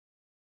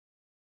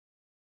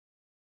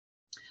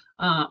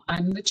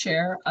I'm the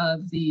chair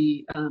of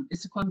the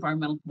Issaquah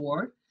Environmental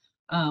Board.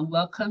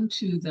 Welcome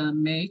to the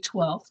May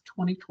 12th,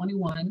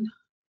 2021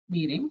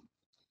 meeting.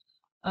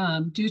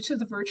 Due to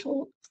the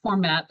virtual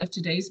format of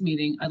today's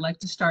meeting, I'd like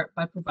to start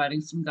by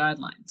providing some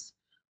guidelines.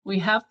 We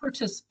have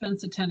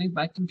participants attending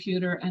by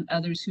computer and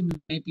others who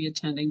may be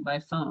attending by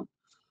phone.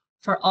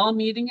 For all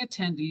meeting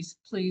attendees,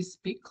 please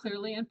speak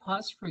clearly and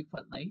pause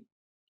frequently.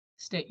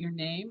 State your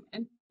name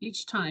and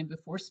each time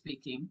before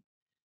speaking.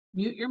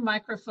 Mute your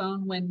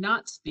microphone when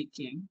not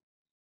speaking.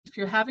 If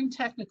you're having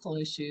technical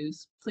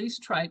issues, please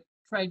try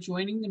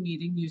joining the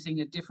meeting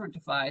using a different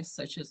device,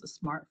 such as a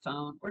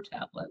smartphone or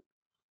tablet.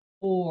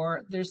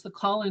 Or there's the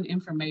call-in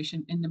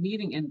information in the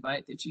meeting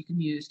invite that you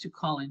can use to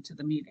call into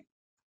the meeting.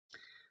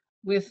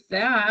 With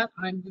that,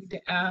 I'm going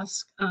to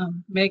ask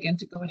Megan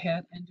to go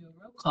ahead and do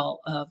a roll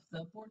call of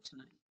the board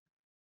tonight.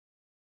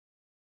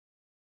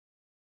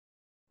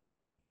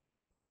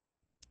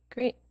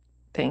 Great,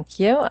 thank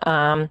you.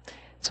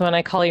 So when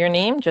I call your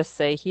name, just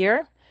say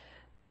here.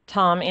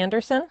 Tom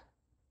Anderson.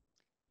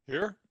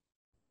 Here.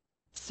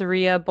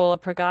 Saria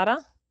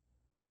Bola-Pragada.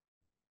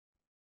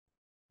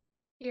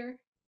 Here.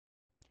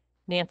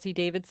 Nancy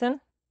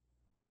Davidson.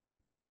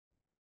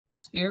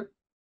 Here.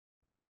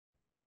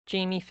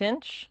 Jamie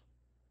Finch.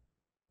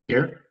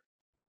 Here.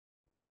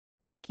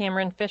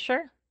 Cameron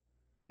Fisher.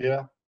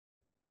 Yeah.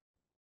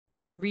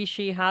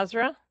 Rishi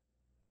Hazra.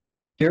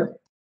 Here.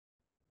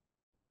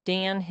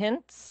 Dan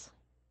Hintz.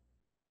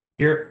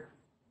 Here.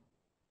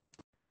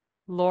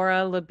 Laura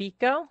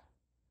Labico.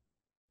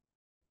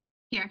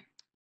 Here.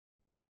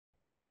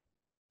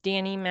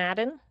 Danny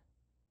Madden.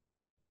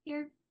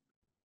 Here.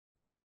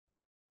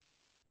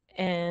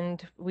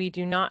 And we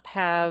do not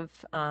have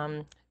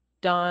and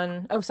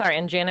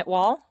Janet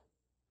Wall.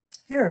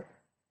 Here.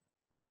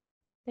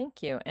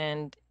 Thank you.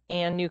 And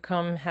Ann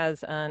Newcomb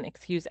has an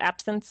excused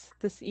absence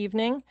this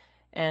evening,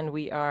 and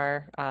we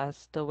are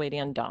still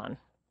waiting on Dawn.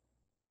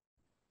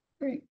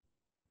 Great.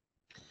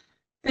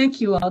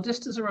 Thank you all.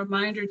 Just as a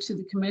reminder to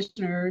the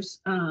commissioners,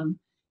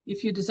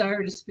 if you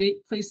desire to speak,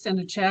 please send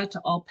a chat to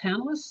all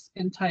panelists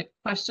and type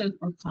question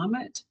or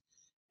comment.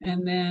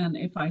 And then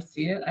if I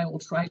see it, I will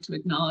try to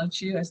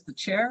acknowledge you as the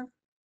chair.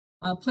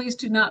 Please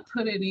do not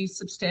put any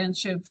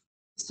substantive,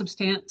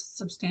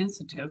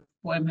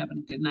 boy, I'm having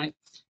a good night,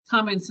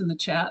 comments in the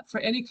chat.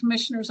 For any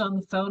commissioners on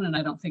the phone, and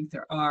I don't think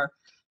there are,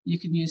 you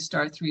can use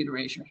 *3 to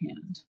raise your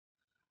hand.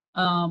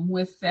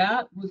 With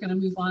that, we're going to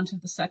move on to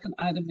the second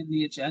item in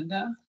the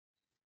agenda,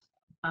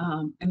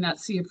 and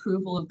that's the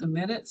approval of the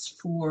minutes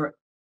for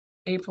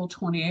April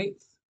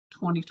 28th,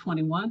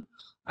 2021.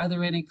 Are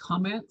there any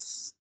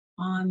comments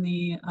on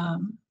the,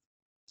 and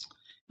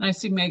I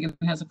see Megan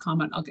has a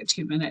comment, I'll get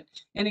to you in a minute.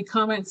 Any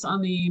comments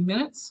on the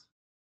minutes?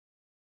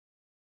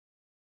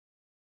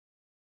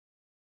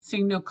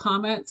 Seeing no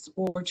comments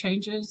or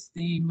changes,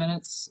 the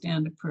minutes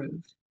stand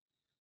approved.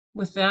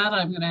 With that,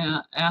 I'm going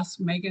to ask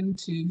Megan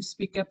to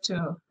speak up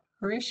to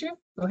her issue.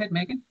 Go ahead,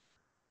 Megan.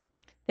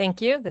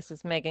 Thank you. This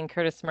is Megan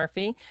Curtis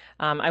Murphy.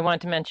 I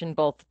want to mention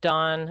both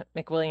Dawn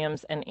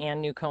McWilliams and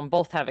Ann Newcomb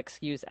both have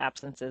excused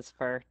absences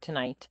for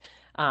tonight,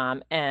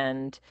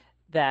 and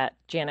that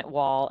Janet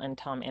Wall and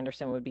Tom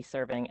Anderson would be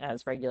serving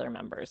as regular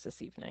members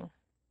this evening.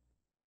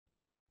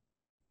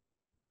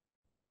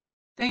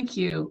 Thank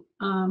you.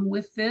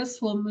 With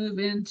this, we'll move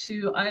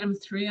into item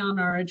 3 on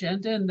our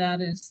agenda, and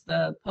that is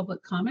the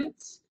public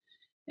comments.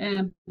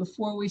 And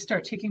before we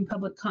start taking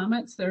public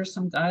comments, there are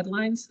some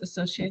guidelines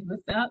associated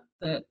with that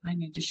I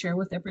need to share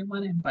with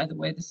everyone. And by the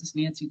way, this is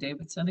Nancy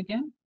Davidson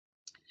again.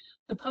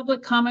 The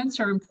public comments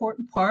are an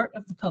important part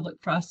of the public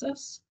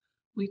process.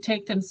 We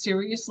take them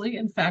seriously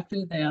and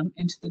factor them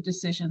into the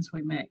decisions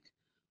we make.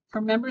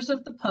 For members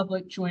of the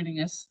public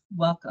joining us,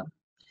 welcome.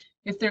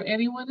 If there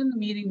anyone in the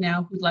meeting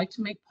now who'd like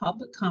to make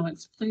public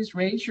comments, please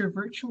raise your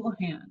virtual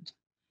hand.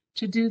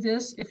 To do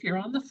this, if you're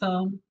on the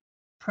phone,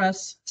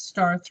 press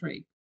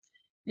 *3.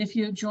 If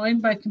you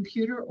joined by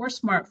computer or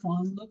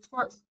smartphone, look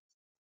for,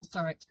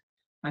 sorry,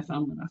 my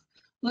phone went off.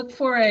 Look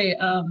for a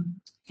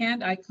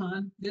hand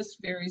icon. This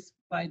varies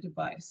by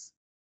device.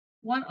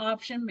 One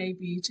option may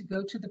be to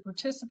go to the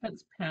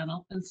participants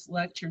panel and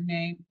select your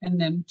name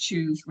and then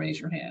choose raise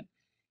your hand.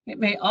 It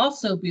may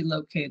also be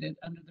located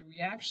under the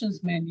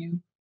reactions menu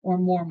or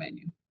more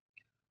menu.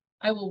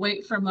 I will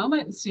wait for a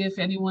moment and see if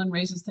anyone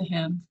raises the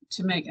hand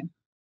to Megan.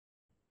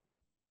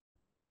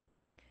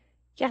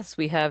 Yes,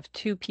 we have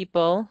 2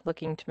 people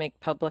looking to make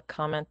public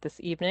comment this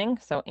evening.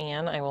 So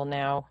Ann, I will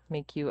now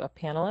make you a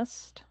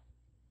panelist.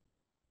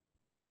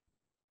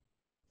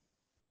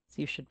 So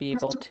you should be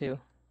able to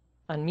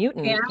unmute.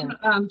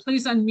 And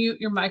please unmute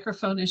your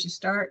microphone as you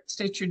start.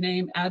 State your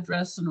name,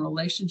 address, and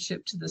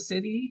relationship to the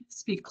city.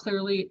 Speak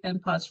clearly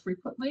and pause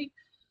frequently.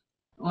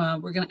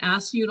 We're going to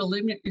ask you to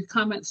limit your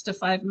comments to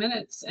 5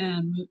 minutes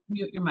and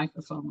mute your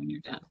microphone when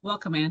you're done.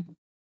 Welcome, Ann.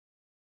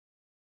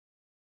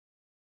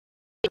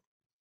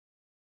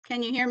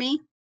 Can you hear me?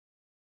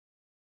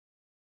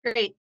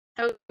 Great.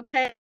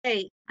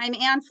 Okay. I'm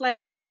Ann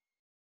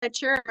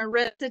Fletcher, a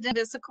resident of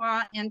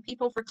Issaquah and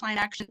People for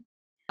Climate Action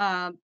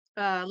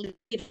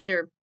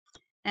leader.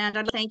 And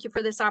I'd thank you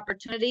for this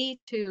opportunity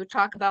to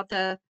talk about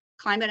the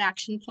Climate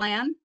Action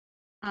Plan.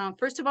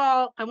 First of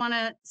all, I want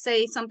to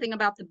say something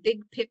about the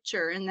big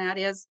picture, and that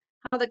is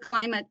how the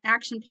Climate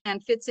Action Plan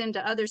fits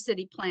into other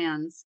city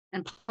plans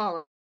and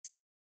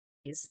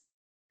policies.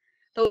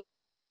 Those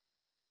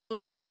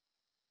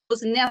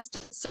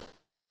nest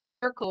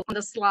circle on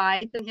the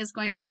slide that is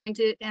going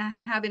to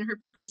have in her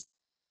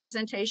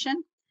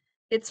presentation.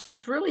 It's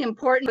really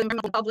important for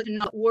the public to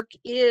know what work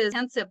is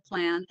intensive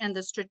plan and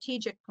the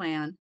strategic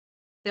plan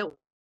that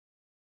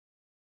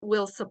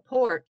will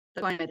support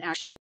the climate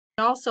action.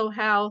 Also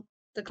how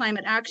the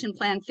climate action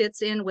plan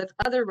fits in with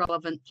other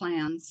relevant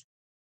plans,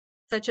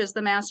 such as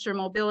the master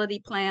mobility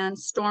plan,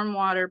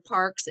 stormwater,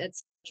 parks,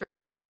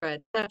 etc.,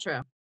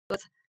 etc.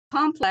 It's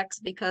complex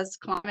because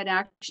climate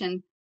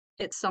action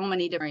hits so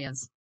many different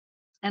areas.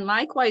 And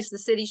likewise, the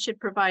city should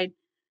provide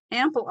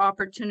ample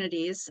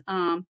opportunities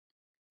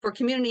for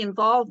community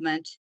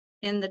involvement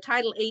in the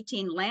Title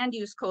 18 Land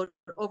Use Code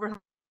overhaul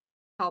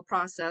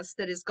process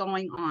that is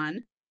going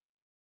on.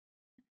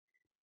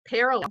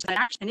 Parallel to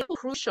that, and it's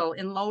crucial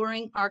in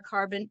lowering our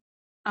carbon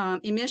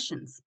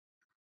emissions.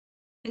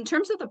 In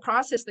terms of the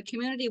process, the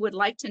community would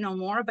like to know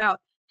more about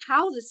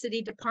how the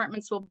city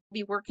departments will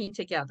be working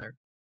together.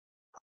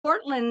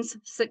 Portland's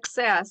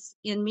success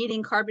in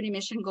meeting carbon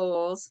emission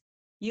goals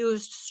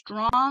used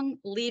strong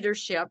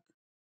leadership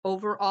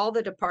over all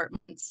the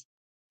departments,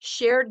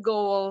 shared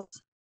goals,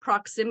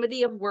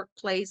 proximity of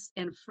workplace,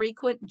 and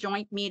frequent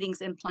joint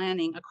meetings and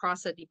planning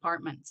across the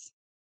departments.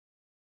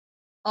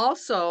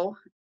 Also,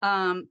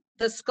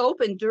 the scope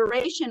and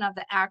duration of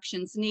the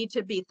actions need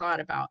to be thought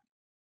about.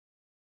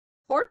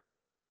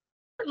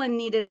 Portland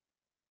needed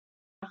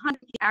 100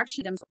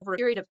 action items over a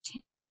period of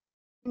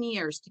 10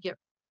 years to get,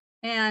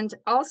 and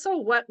also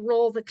what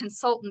role the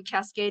consultant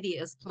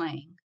Cascadia is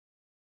playing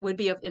would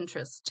be of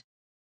interest.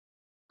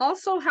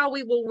 Also, how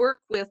we will work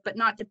with but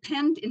not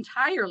depend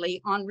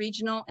entirely on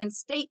regional and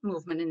state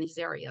movement in these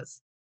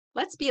areas.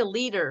 Let's be a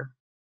leader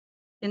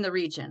in the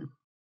region.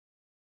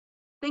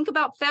 Think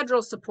about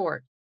federal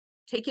support.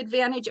 Take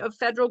advantage of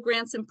federal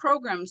grants and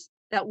programs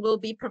that will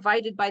be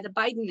provided by the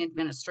Biden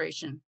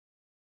administration.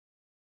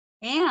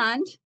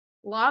 And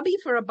lobby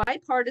for a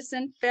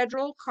bipartisan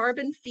federal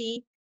carbon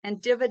fee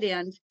and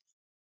dividend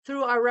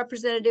through our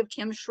representative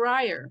Kim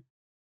Schreier.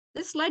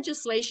 This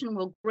legislation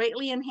will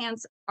greatly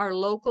enhance our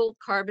local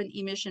carbon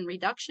emission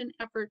reduction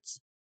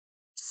efforts,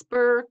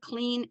 spur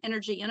clean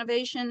energy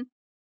innovation,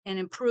 and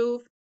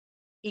improve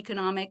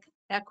economic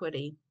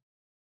equity.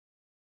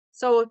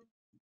 So,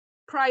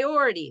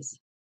 priorities.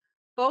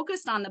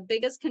 Focused on the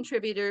biggest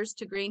contributors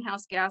to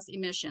greenhouse gas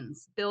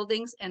emissions,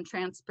 buildings and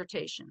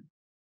transportation.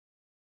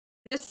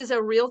 This is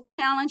a real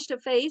challenge to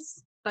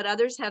face, but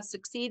others have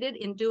succeeded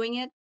in doing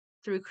it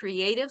through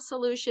creative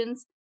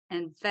solutions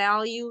and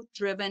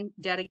value-driven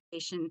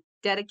dedication,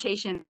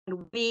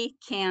 and we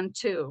can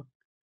too.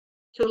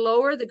 To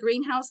lower the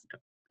greenhouse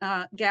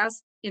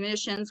gas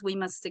emissions, we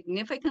must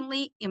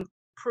significantly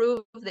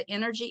improve the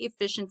energy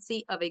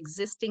efficiency of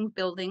existing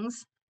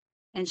buildings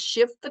and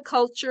shift the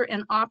culture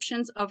and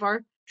options of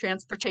our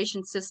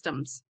transportation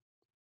systems.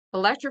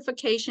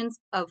 Electrification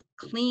of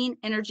clean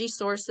energy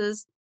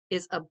sources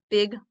is a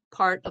big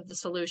part of the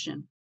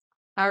solution.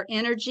 Our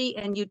energy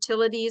and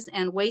utilities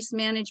and waste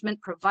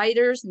management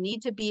providers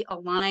need to be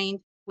aligned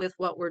with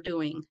what we're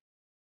doing.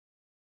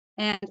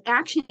 And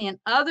action in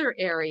other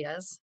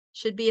areas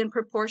should be in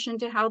proportion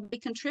to how they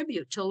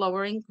contribute to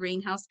lowering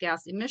greenhouse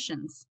gas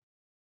emissions.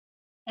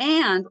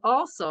 And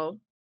also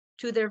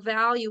to their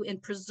value in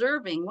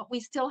preserving what we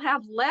still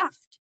have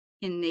left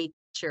in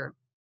nature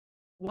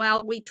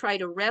while we try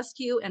to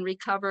rescue and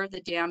recover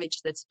the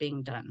damage that's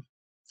being done.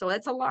 So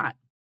that's a lot.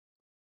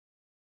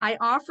 I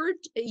offered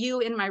you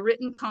in my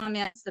written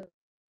comments the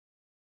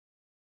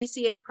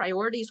PCA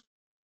Priorities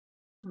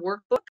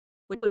Workbook,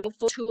 which is a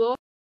full tool,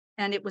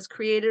 and it was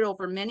created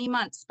over many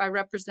months by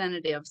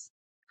representatives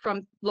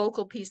from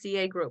local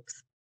PCA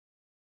groups.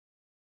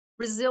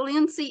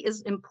 Resiliency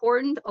is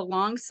important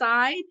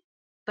alongside,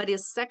 but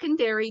is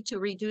secondary to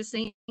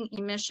reducing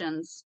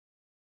emissions.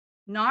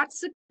 Not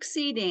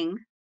succeeding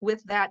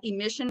with that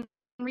emission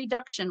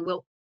reduction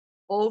will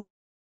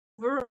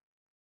overcome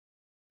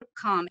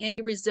any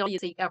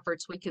resiliency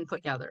efforts we can put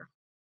together.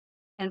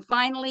 And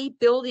finally,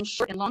 building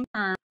short and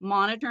long-term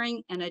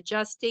monitoring and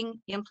adjusting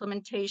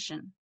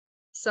implementation.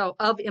 So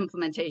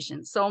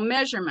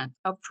measurement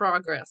of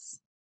progress.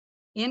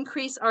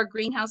 Increase our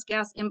greenhouse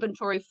gas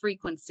inventory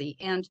frequency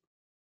and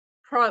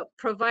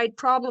provide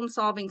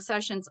problem-solving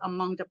sessions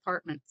among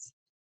departments.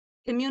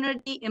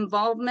 Community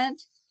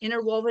involvement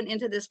interwoven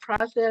into this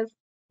process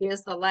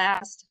is the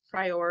last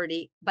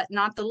priority, but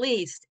not the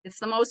least. It's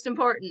the most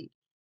important.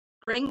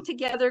 Bring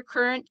together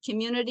current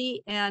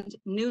community and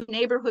new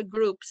neighborhood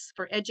groups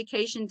for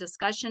education,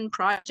 discussion,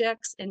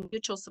 projects, and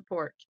mutual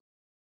support.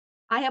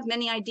 I have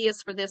many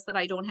ideas for this that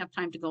I don't have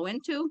time to go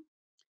into,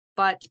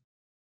 but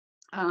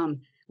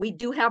we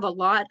do have a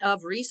lot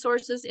of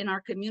resources in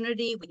our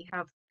community. We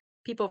have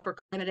People for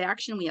Climate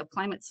Action, we have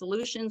Climate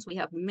Solutions, we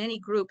have many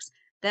groups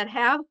that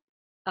have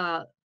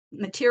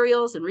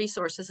materials and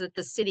resources that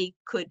the city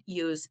could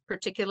use,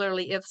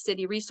 particularly if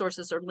city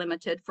resources are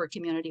limited for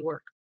community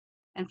work.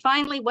 And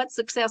finally, what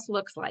success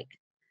looks like.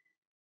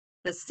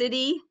 The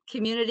city,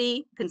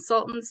 community,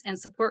 consultants, and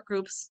support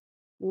groups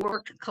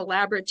work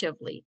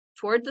collaboratively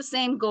toward the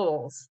same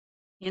goals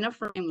in a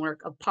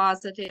framework of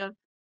positive,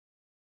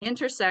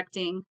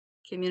 intersecting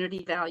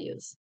community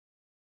values.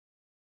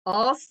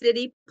 All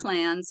city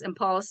plans and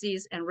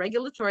policies and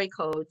regulatory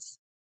codes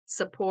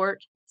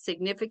support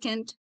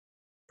significant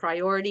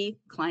priority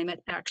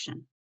climate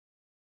action.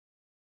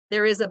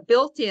 There is a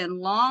built-in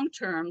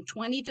long-term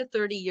 20 to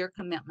 30-year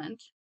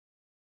commitment,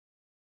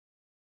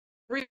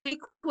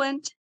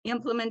 frequent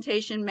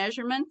implementation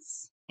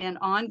measurements and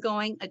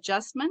ongoing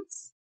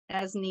adjustments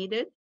as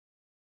needed.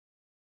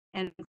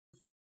 And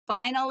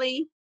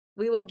finally,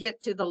 we will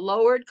get to the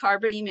lowered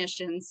carbon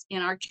emissions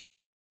in our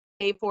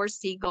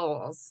K4C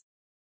goals.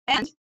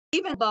 And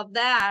even above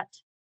that,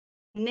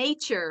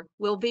 nature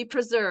will be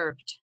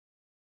preserved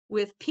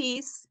with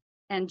peace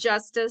and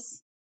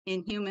justice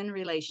in human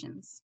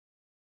relations.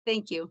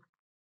 Thank you.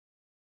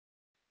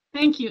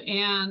 Thank you,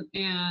 Anne.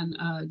 And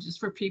just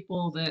for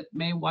people that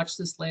may watch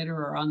this later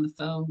or on the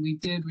phone, we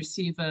did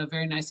receive a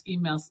very nice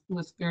email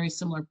with very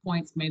similar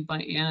points made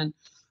by Anne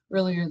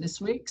earlier this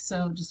week.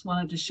 So just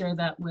wanted to share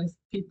that with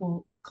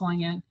people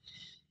calling in.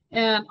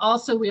 And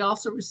also, we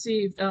also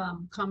received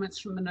comments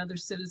from another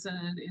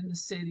citizen in the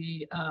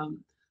city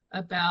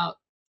about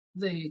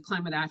the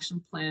climate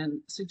action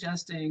plan,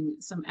 suggesting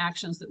some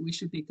actions that we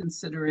should be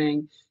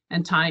considering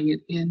and tying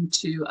it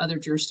into other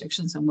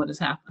jurisdictions and what has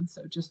happened.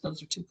 So just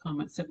those are two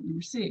comments that we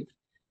received.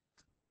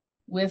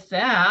 With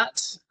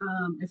that,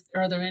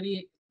 are there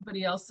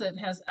anybody else that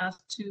has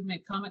asked to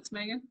make comments,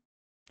 Megan?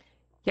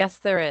 Yes,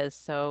 there is.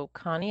 So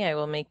Connie, I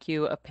will make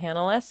you a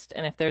panelist.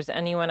 And if there's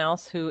anyone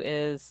else who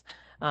is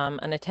an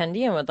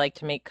attendee and would like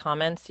to make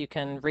comments, you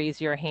can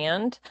raise your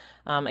hand.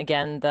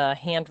 Again, the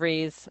hand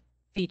raise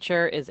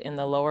feature is in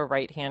the lower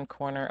right-hand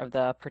corner of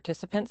the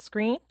participant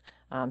screen.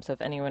 So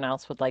if anyone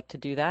else would like to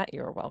do that,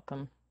 you're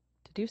welcome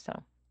to do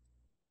so.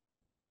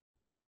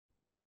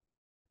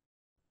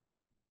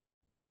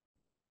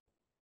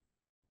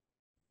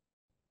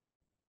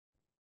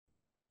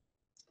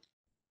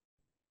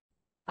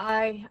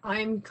 Hi,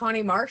 I'm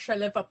Connie Marsh. I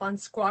live up on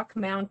Squawk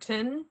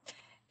Mountain,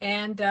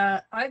 and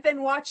I've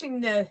been watching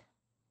the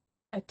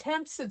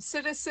attempts of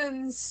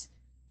citizens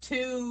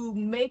to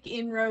make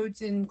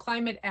inroads in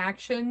climate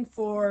action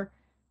for,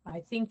 I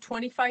think,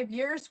 25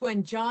 years.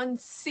 When John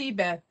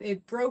Seabeck,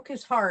 it broke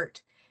his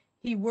heart.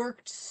 He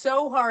worked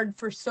so hard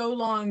for so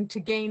long to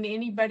gain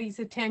anybody's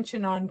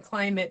attention on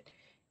climate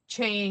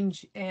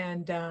change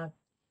and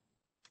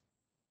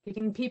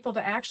getting people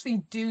to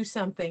actually do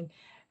something.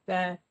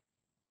 The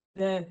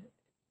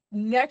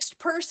next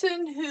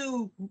person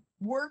who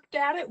worked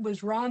at it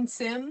was Ron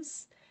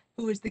Sims,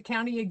 who was the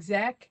county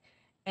exec,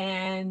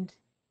 and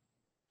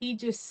he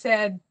just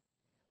said,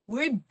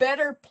 we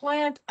better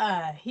plant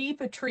a heap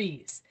of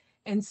trees.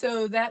 And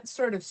so that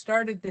sort of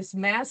started this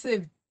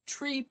massive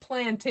tree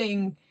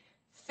planting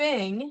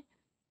thing.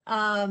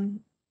 But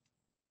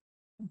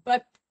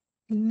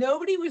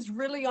nobody was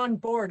really on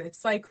board.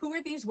 It's like, who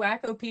are these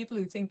wacko people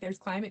who think there's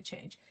climate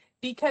change?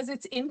 Because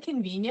it's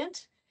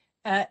inconvenient.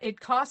 It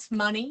costs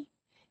money.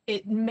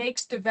 It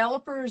makes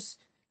developers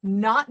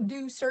not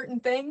do certain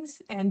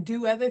things and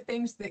do other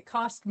things that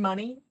cost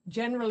money,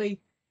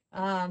 generally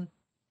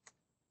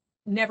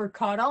never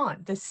caught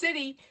on. The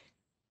city,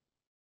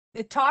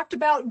 it talked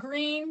about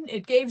green.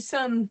 It gave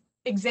some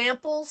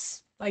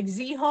examples, like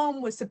Z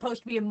Home was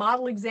supposed to be a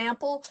model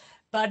example,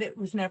 but it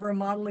was never a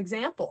model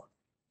example.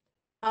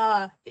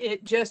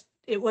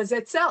 It was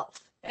itself.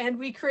 And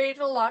we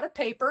created a lot of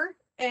paper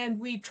and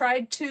we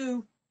tried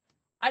to,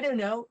 I don't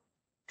know,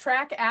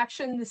 track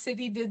action. The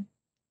city did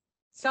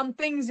some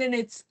things in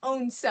its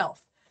own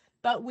self,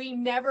 but we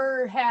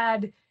never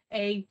had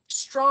a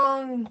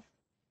strong,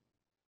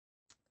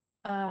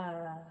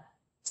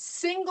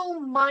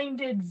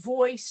 single-minded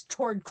voice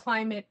toward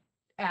climate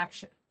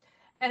action.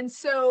 And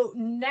so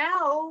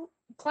now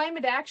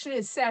climate action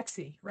is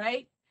sexy,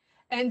 right?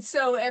 And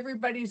so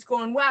everybody's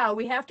going, wow,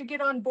 we have to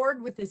get on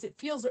board with this. It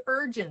feels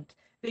urgent.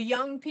 The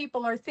young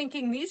people are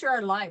thinking, these are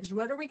our lives.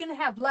 What are we going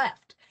to have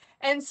left?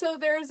 And so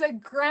there's a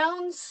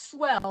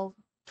groundswell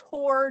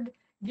toward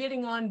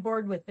getting on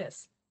board with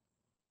this.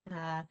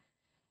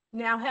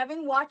 Now,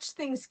 having watched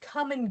things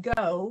come and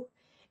go,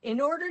 in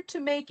order to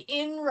make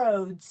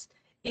inroads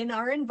in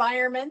our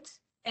environment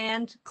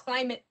and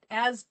climate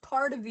as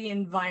part of the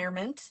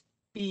environment,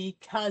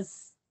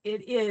 because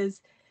it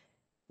is,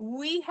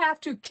 we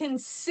have to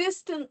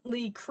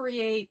consistently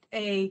create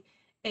a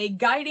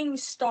guiding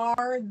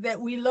star that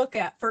we look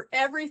at for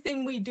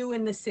everything we do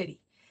in the city.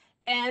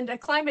 And a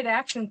climate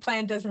action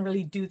plan doesn't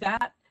really do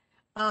that.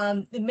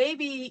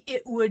 Maybe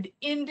it would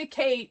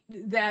indicate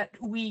that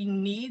we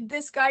need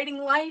this guiding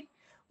light.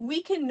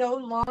 We can no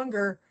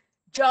longer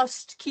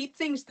just keep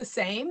things the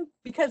same,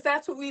 because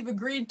that's what we've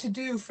agreed to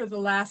do for the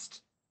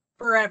last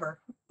forever.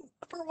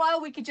 For a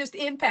while, we could just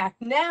impact.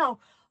 Now,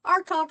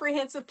 our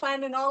comprehensive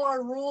plan and all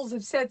our rules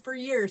have said for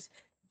years,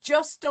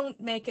 just don't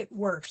make it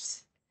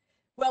worse.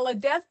 Well, a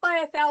death by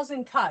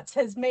 1,000 cuts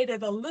has made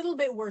it a little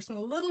bit worse and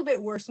a little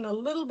bit worse and a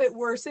little bit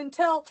worse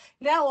until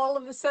now all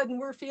of a sudden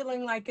we're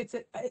feeling like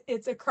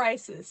it's a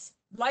crisis.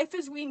 Life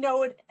as we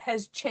know it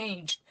has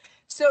changed.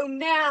 So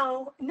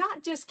now,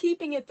 not just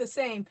keeping it the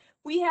same,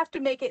 we have to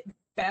make it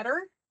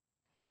better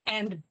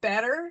and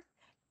better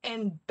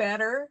and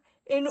better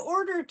in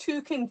order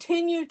to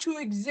continue to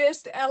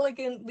exist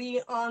elegantly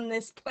on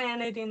this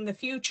planet in the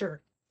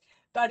future.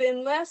 But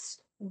unless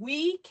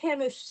we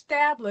can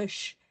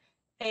establish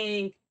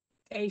a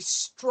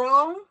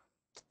strong,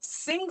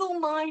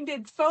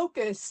 single-minded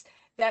focus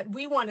that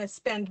we want to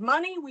spend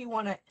money, we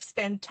want to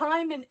spend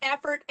time and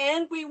effort,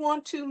 and we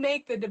want to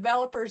make the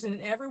developers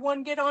and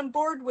everyone get on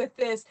board with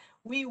this,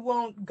 we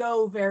won't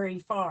go very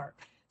far.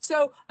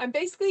 So I'm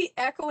basically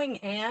echoing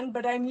Anne,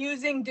 but I'm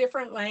using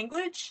different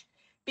language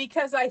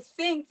because I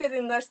think that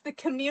unless the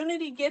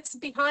community gets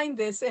behind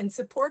this and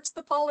supports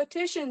the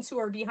politicians who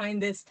are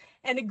behind this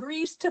and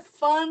agrees to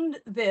fund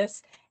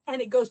this, and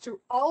it goes through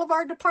all of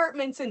our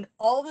departments and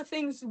all the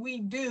things we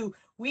do,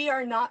 we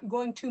are not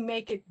going to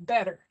make it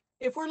better.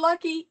 If we're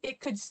lucky, it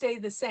could stay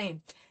the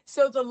same.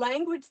 So the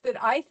language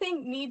that I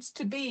think needs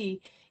to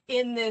be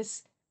in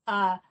this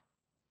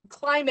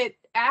climate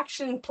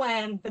action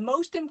plan, the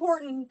most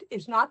important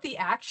is not the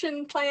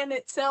action plan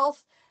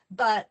itself,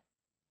 but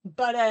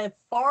a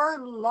far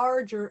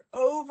larger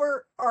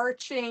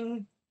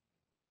overarching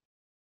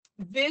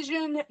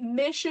vision,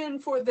 mission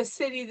for the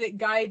city that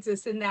guides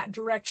us in that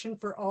direction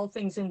for all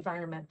things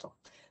environmental.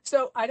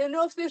 So I don't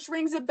know if this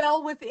rings a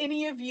bell with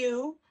any of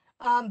you,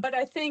 but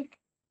I think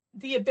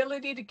the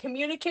ability to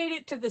communicate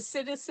it to the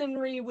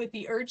citizenry with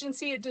the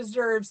urgency it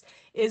deserves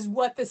is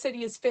what the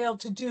city has failed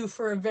to do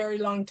for a very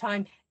long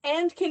time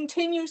and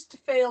continues to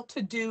fail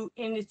to do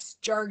in its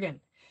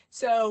jargon.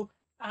 So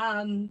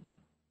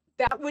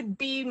that would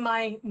be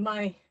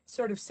my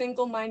sort of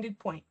single-minded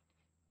point.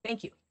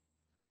 Thank you.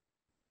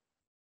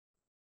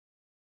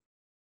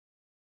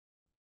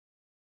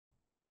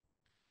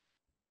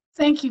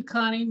 Thank you,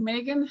 Connie.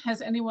 Megan,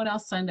 has anyone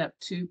else signed up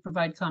to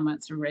provide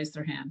comments or raise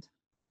their hand?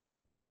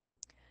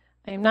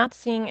 I am not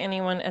seeing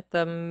anyone at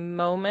the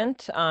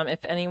moment.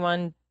 If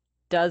anyone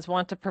does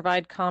want to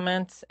provide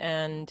comments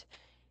and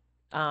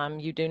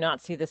you do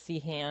not see the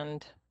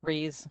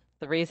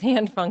raise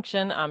hand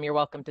function, you're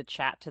welcome to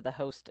chat to the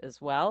host as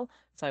well.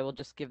 So I will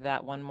just give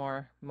that one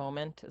more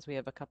moment as we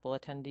have a couple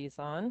attendees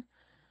on.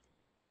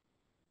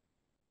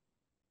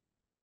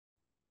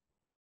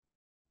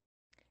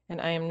 And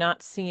I am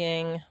not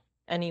seeing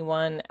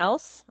anyone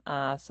else,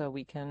 so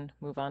we can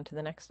move on to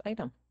the next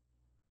item.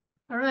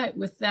 All right,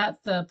 with that,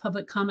 the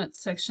public comment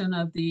section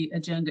of the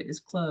agenda is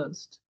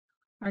closed.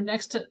 Our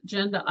next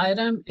agenda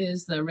item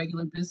is the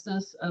regular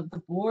business of the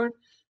board.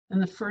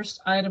 And the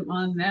first item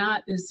on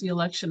that is the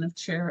election of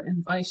chair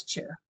and vice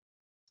chair.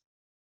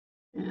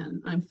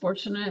 And I'm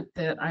fortunate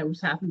that I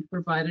was having to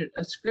provide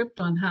a script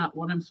on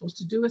what I'm supposed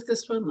to do with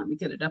this one. Let me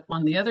get it up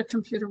on the other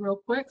computer real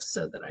quick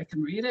so that I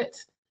can read it.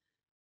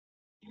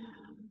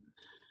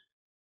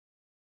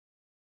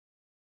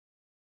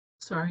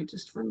 Sorry,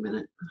 just for a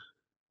minute.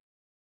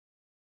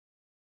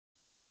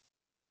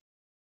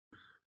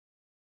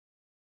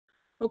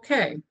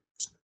 Okay,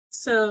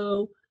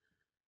 so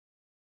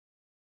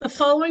the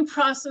following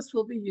process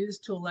will be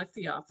used to elect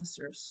the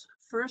officers.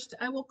 First,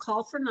 I will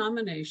call for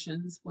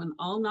nominations. When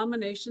all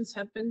nominations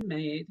have been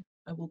made,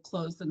 I will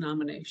close the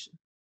nomination.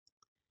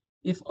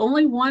 If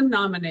only one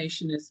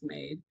nomination is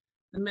made,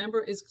 the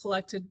member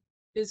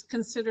is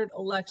considered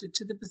elected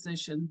to the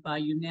position by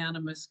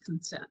unanimous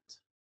consent.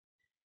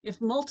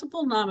 If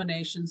multiple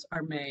nominations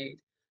are made,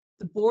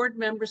 the board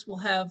members will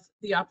have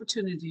the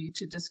opportunity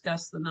to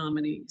discuss the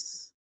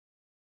nominees.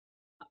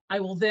 I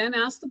will then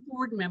ask the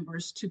board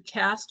members to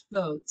cast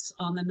votes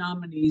on the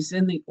nominees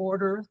in the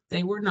order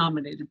they were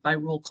nominated by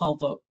roll call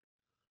vote.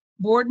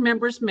 Board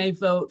members may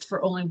vote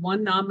for only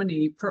one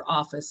nominee per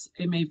office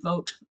and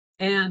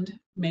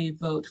may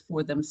vote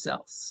for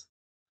themselves.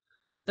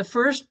 The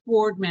first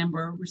board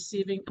member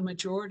receiving a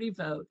majority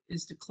vote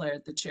is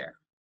declared the chair.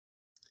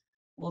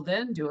 We'll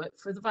then do it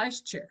for the vice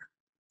chair.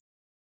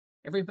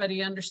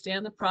 Everybody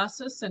understand the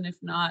process? And if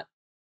not,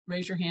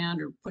 raise your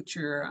hand or put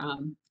your,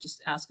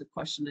 just ask a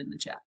question in the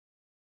chat.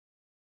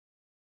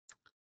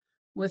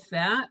 With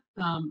that,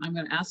 I'm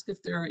going to ask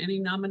if there are any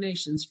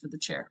nominations for the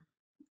chair.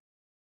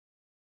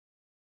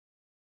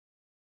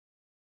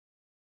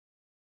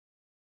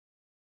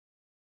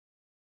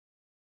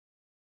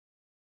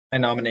 I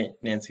nominate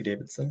Nancy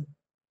Davidson.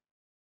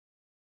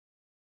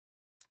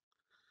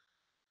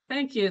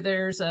 Thank you.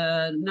 There's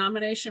a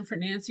nomination for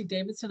Nancy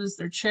Davidson as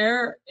their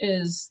chair.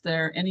 Is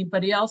there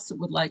anybody else that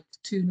would like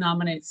to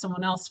nominate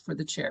someone else for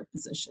the chair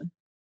position?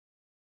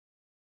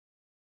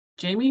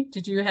 Jamie,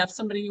 did you have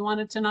somebody you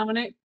wanted to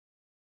nominate?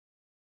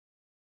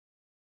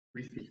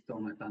 Reese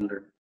stole my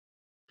thunder.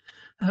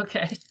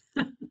 Okay.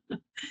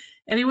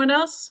 Anyone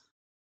else?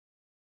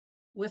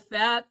 With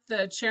that,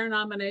 the chair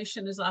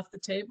nomination is off the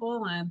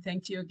table, and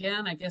thank you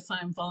again. I guess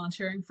I'm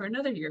volunteering for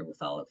another year with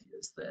all of you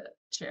as the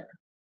chair.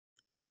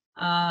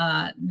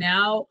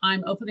 Now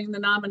I'm opening the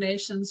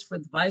nominations for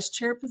the vice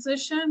chair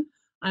position.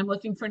 I'm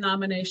looking for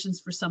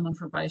nominations for someone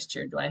for vice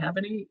chair. Do I have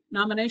any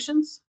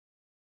nominations?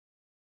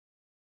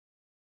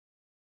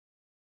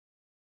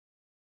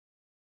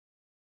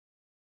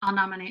 I'll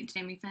nominate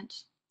Jamie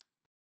Finch.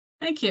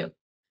 Thank you.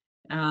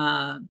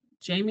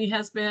 Jamie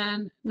has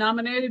been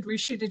nominated.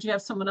 Rishi, did you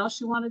have someone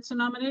else you wanted to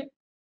nominate?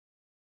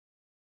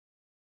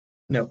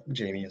 No,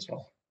 Jamie as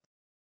well.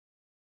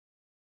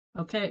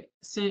 Okay,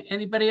 so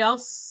anybody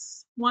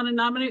else want to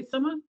nominate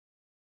someone?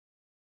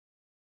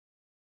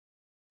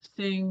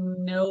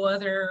 Seeing no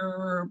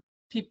other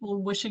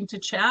people wishing to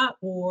chat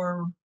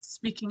or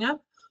speaking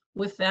up.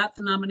 With that,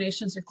 the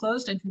nominations are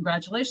closed, and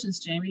congratulations,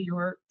 Jamie.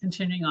 You're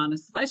continuing on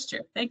as the vice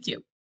chair. Thank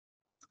you.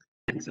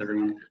 Thanks,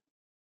 everyone.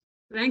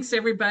 Thanks,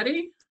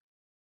 everybody.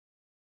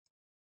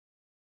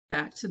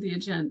 Back to the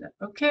agenda.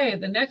 Okay,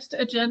 the next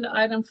agenda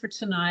item for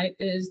tonight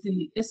is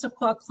the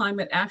Issaquah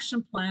Climate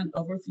Action Plan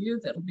overview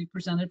that will be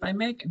presented by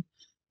Megan.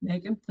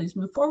 Megan, please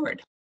move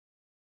forward.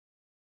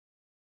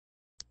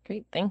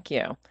 Great, thank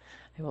you.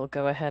 I will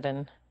go ahead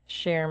and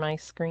share my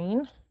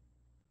screen.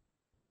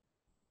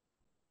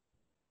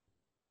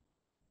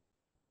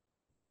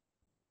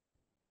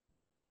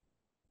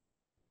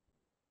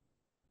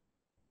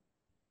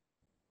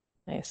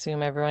 I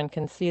assume everyone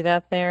can see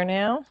that there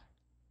now.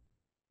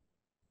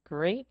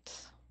 Great.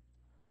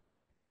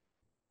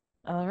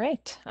 All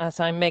right,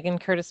 so I'm Megan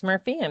Curtis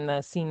Murphy. I'm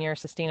the Senior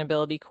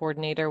Sustainability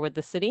Coordinator with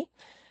the city.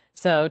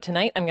 So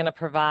tonight I'm going to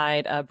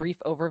provide a brief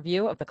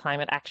overview of the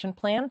Climate Action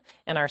Plan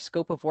and our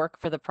scope of work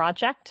for the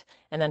project.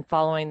 And then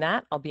following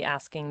that, I'll be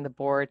asking the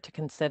board to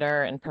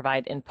consider and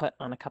provide input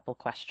on a couple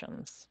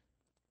questions.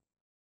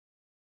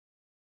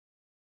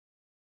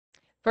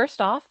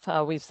 First off,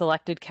 we've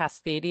selected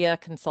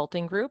Cascadia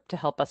Consulting Group to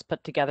help us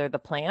put together the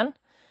plan.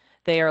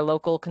 They are a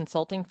local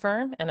consulting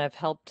firm and have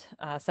helped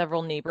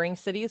several neighboring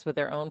cities with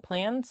their own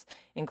plans,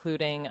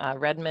 including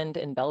Redmond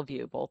and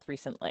Bellevue, both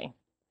recently.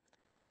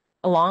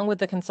 Along with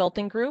the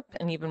consulting group,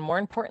 and even more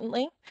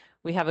importantly,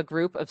 we have a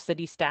group of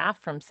city staff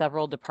from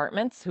several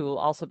departments who will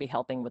also be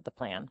helping with the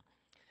plan.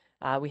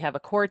 We have a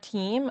core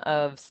team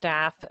of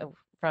staff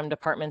from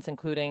departments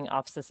including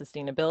Office of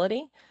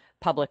Sustainability,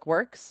 Public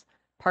Works,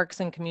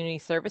 Parks and Community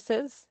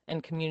Services,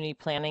 and Community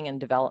Planning and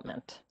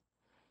Development.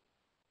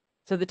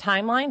 So the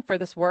timeline for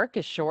this work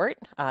is short,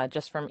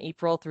 just from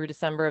April through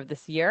December of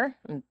this year,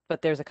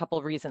 but there's a couple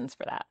of reasons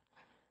for that.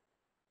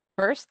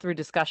 First, through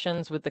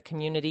discussions with the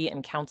community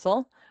and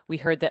council, we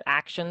heard that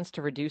actions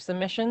to reduce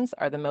emissions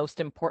are the most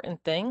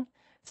important thing,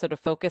 so to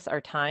focus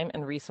our time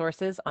and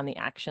resources on the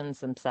actions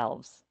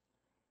themselves.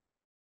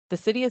 The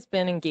city has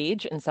been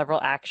engaged in several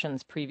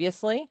actions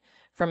previously,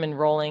 from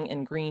enrolling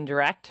in Green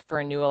Direct for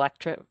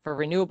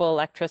renewable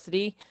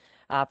electricity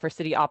for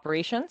city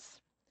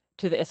operations,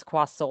 to the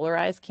Issaquah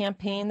Solarize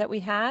campaign that we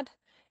had,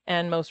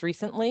 and most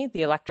recently,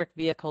 the electric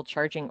vehicle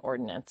charging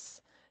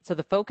ordinance. So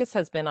the focus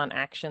has been on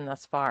action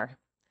thus far.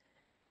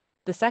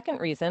 The second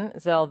reason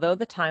is that although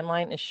the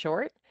timeline is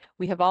short,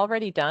 we have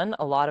already done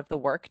a lot of the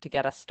work to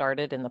get us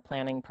started in the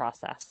planning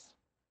process.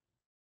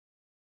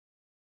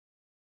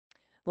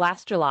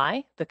 Last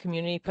July, the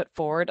community put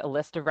forward a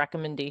list of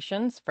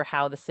recommendations for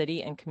how the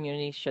city and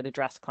community should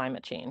address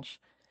climate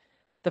change.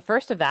 The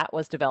first of that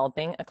was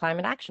developing a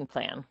climate action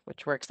plan,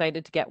 which we're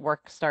excited to get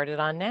work started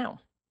on now.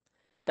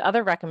 The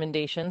other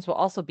recommendations will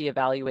also be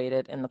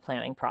evaluated in the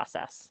planning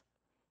process.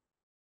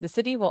 The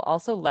city will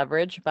also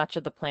leverage much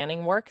of the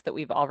planning work that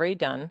we've already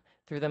done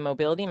through the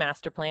Mobility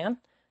Master Plan,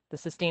 the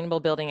Sustainable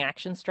Building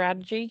Action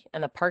Strategy,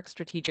 and the Park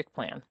Strategic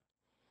Plan.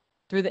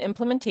 Through the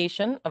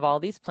implementation of all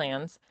these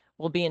plans,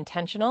 we'll be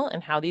intentional in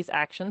how these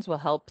actions will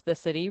help the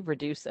city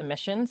reduce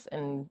emissions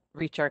and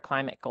reach our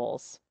climate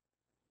goals.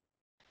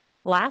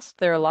 Last,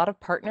 there are a lot of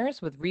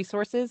partners with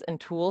resources and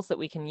tools that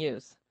we can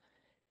use.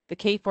 The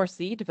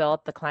K4C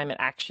developed the Climate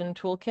Action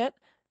Toolkit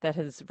that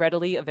has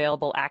readily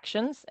available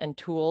actions and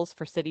tools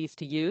for cities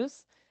to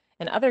use.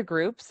 And other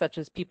groups, such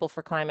as People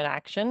for Climate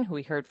Action, who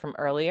we heard from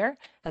earlier,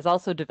 has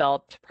also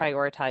developed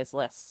prioritized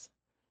lists.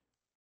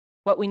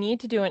 What we need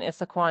to do in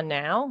Issaquah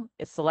now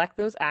is select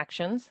those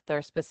actions that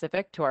are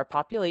specific to our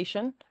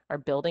population, our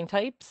building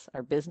types,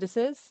 our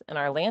businesses, and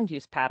our land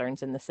use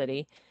patterns in the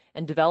city,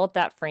 and develop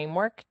that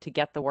framework to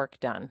get the work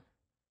done.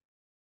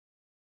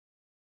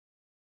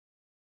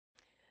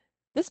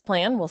 This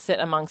plan will sit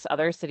amongst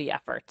other city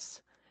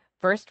efforts.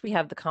 First, we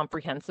have the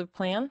comprehensive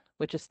plan,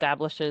 which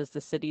establishes the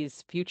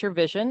city's future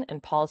vision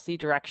and policy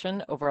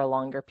direction over a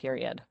longer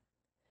period.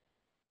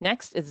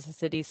 Next is the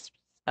city's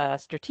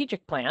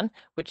strategic plan,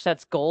 which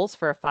sets goals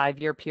for a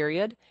 5-year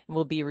period and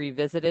will be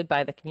revisited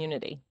by the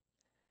community.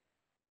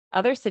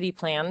 Other city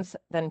plans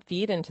then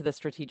feed into the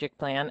strategic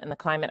plan, and the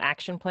climate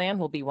action plan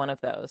will be one of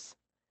those.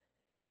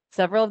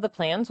 Several of the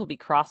plans will be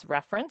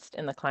cross-referenced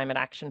in the climate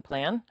action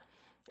plan,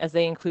 as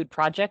they include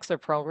projects or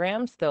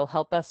programs that will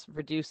help us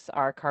reduce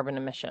our carbon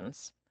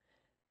emissions.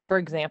 For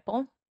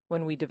example,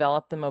 when we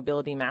developed the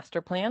Mobility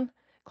Master Plan,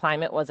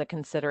 climate was a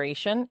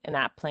consideration, and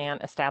that plan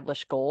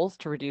established goals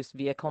to reduce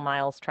vehicle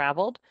miles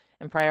traveled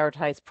and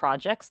prioritize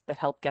projects that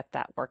help get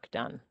that work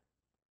done.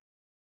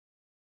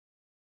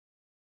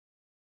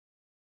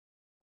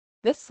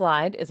 This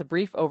slide is a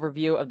brief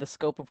overview of the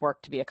scope of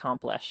work to be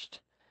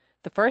accomplished.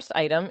 The first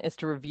item is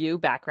to review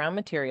background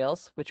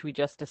materials, which we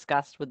just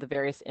discussed with the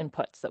various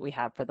inputs that we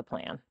have for the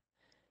plan.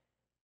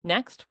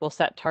 Next, we'll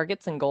set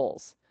targets and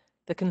goals.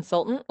 The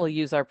consultant will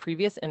use our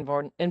previous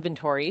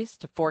inventories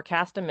to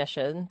forecast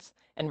emissions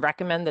and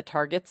recommend the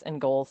targets and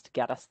goals to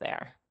get us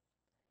there.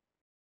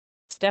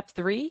 Step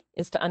 3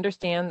 is to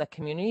understand the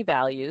community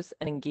values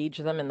and engage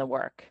them in the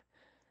work.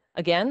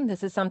 Again,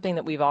 this is something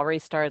that we've already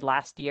started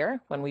last year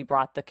when we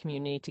brought the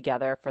community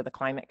together for the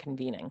climate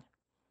convening.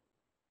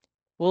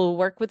 We'll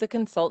work with the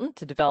consultant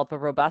to develop a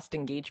robust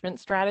engagement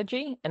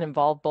strategy and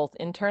involve both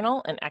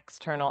internal and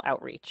external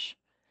outreach.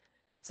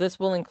 So this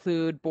will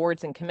include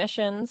boards and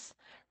commissions,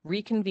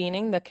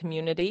 reconvening the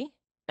community,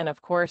 and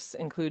of course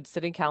include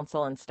city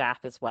council and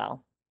staff as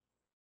well.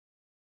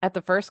 At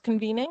the first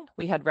convening,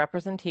 we had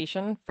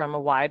representation from a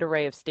wide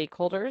array of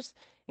stakeholders,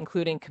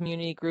 including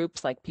community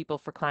groups like People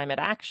for Climate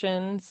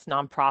Actions,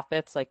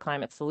 nonprofits like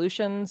Climate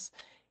Solutions,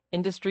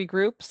 industry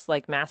groups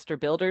like Master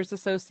Builders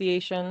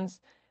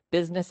Associations,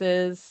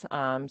 businesses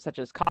such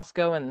as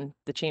Costco and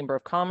the Chamber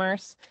of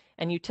Commerce,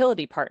 and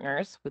utility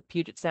partners with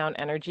Puget Sound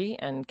Energy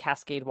and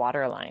Cascade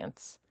Water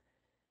Alliance.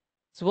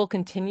 So we'll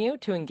continue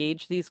to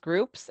engage these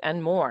groups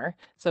and more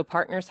so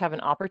partners have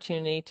an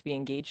opportunity to be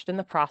engaged in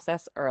the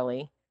process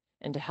early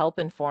and to help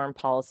inform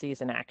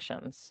policies and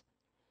actions.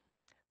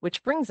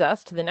 Which brings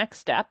us to the next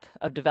step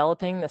of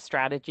developing the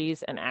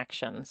strategies and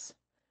actions.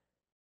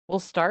 We'll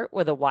start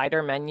with a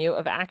wider menu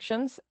of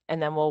actions, and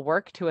then we'll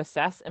work to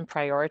assess and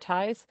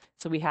prioritize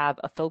so we have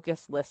a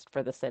focused list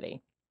for the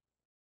city.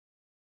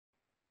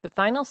 The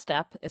final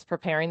step is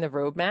preparing the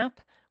roadmap,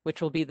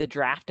 which will be the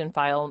draft and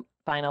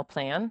final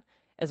plan,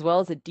 as well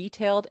as a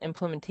detailed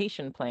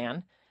implementation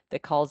plan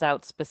that calls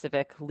out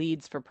specific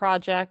leads for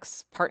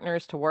projects,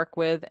 partners to work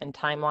with, and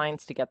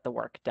timelines to get the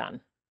work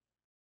done.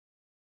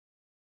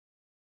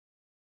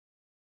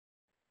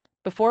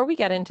 Before we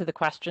get into the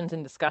questions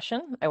and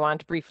discussion, I want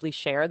to briefly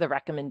share the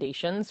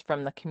recommendations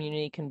from the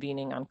community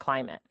convening on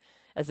climate,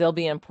 as they'll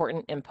be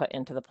important input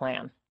into the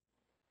plan.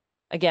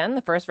 Again,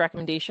 the first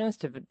recommendation is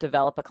to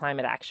develop a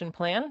climate action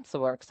plan, so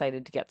we're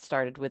excited to get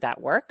started with that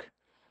work.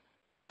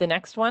 The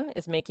next one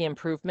is making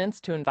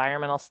improvements to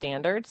environmental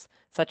standards,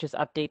 such as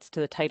updates to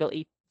the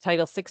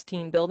Title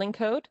 16 Building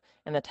Code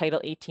and the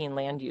Title 18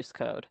 Land Use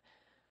Code.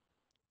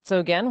 So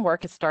again,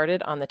 work has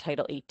started on the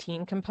Title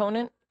 18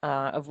 component,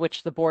 of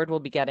which the board will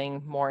be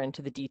getting more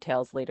into the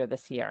details later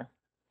this year.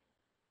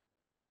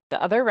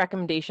 The other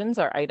recommendations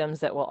are items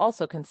that we'll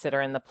also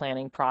consider in the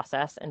planning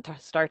process and to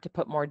start to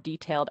put more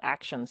detailed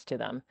actions to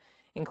them,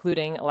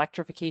 including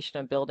electrification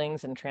of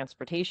buildings and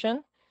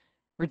transportation,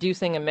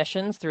 reducing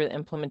emissions through the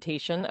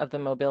implementation of the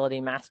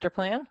Mobility Master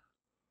Plan,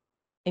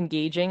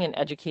 engaging and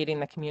educating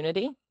the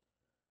community,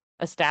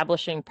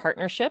 establishing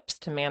partnerships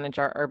to manage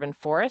our urban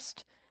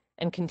forest,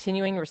 and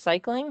continuing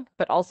recycling,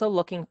 but also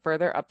looking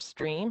further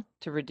upstream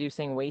to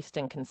reducing waste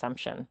and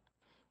consumption.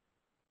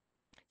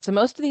 So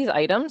most of these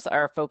items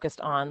are focused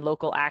on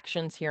local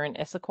actions here in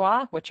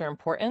Issaquah, which are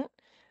important,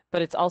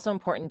 but it's also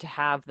important to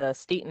have the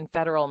state and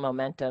federal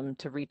momentum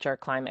to reach our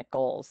climate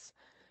goals.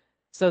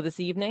 So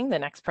this evening, the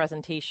next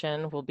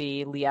presentation will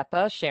be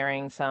Liepa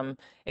sharing some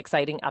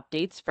exciting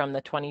updates from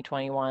the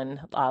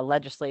 2021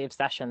 legislative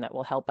session that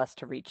will help us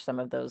to reach some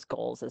of those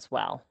goals as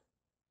well.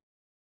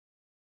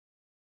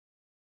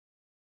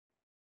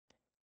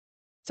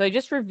 So I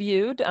just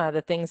reviewed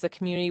the things the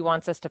community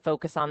wants us to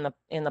focus on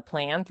in the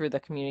plan through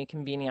the community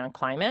convening on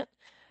climate.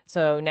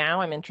 So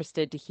now I'm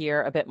interested to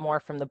hear a bit more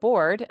from the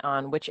board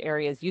on which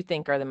areas you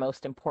think are the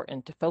most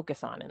important to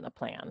focus on in the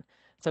plan.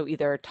 So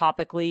either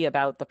topically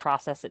about the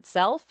process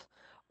itself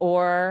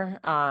or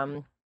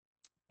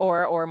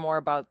more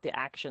about the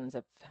actions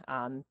if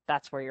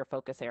that's where your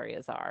focus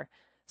areas are.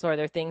 So are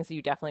there things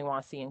you definitely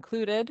want to see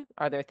included?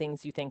 Are there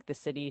things you think the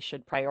city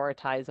should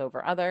prioritize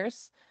over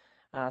others?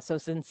 So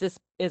since this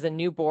is a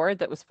new board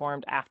that was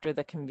formed after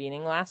the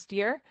convening last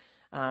year,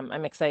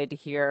 I'm excited to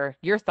hear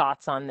your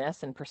thoughts on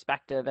this and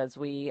perspective as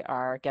we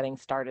are getting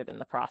started in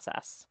the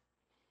process.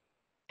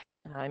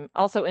 I'm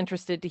also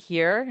interested to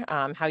hear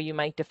how you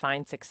might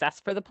define success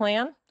for the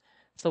plan.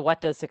 So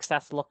what does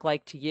success look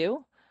like to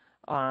you?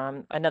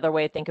 Another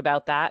way to think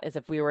about that is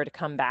if we were to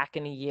come back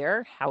in a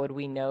year, how would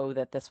we know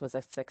that this was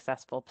a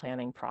successful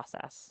planning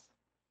process?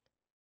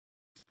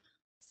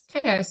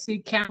 Okay, I see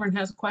Cameron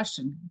has a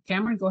question.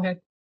 Cameron, go ahead.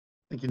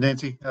 Thank you,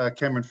 Nancy.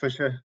 Cameron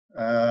Fisher.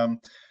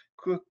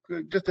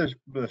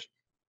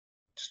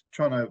 Just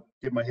trying to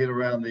get my head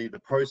around the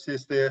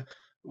process there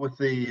with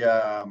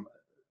the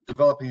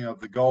developing of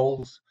the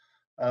goals.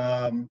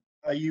 Are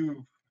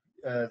you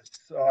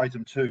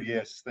item 2?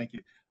 Yes, thank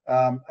you.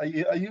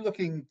 Are you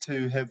looking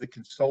to have the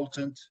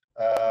consultant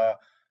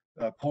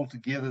pull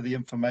together the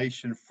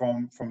information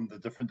from the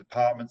different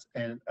departments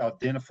and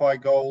identify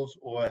goals,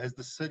 or has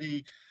the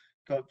city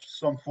got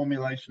some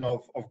formulation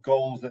of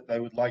goals that they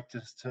would like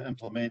to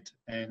implement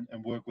and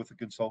work with a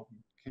consultant?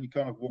 Can you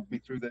kind of walk me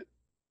through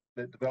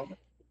that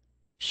development?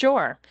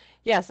 Sure.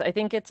 Yes, I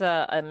think it's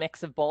a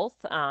mix of both.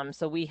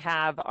 So we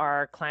have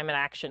our climate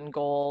action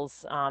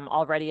goals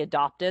already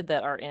adopted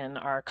that are in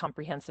our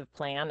comprehensive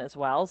plan as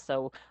well.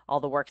 So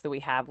all the work that we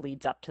have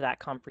leads up to that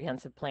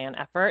comprehensive plan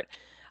effort.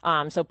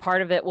 So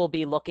part of it will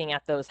be looking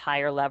at those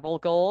higher level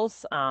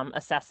goals,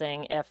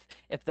 assessing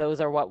if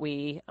those are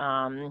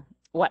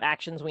what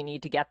actions we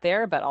need to get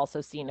there, but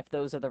also seeing if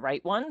those are the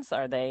right ones.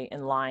 Are they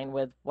in line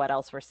with what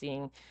else we're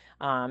seeing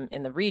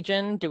in the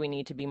region? Do we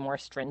need to be more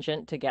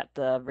stringent to get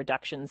the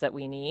reductions that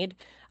we need?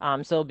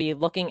 So we'll be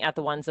looking at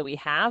the ones that we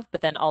have,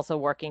 but then also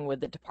working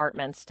with the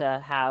departments to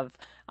have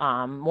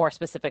more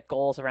specific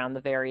goals around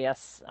the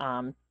various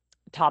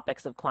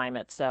topics of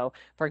climate. So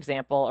for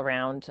example,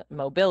 around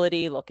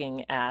mobility,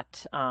 looking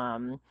at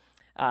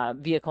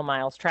vehicle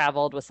miles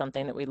traveled was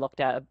something that we looked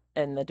at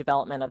in the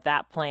development of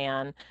that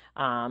plan,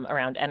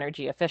 around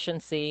energy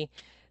efficiency.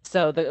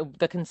 So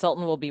the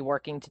consultant will be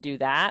working to do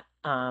that.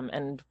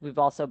 And we've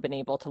also been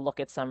able to look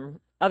at some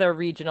other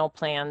regional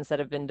plans that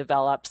have been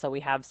developed. So we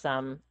have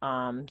some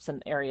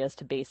areas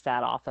to base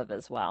that off of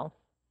as well.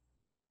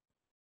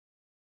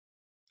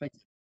 Thanks.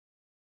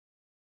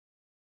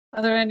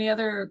 Are there any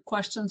other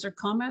questions or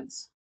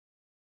comments?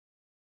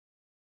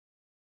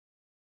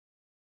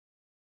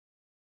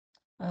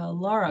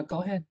 Laura,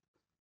 go ahead.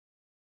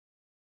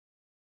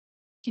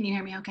 Can you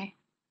hear me okay?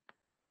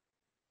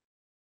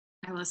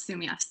 I will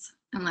assume yes,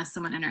 unless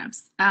someone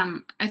interrupts.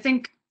 I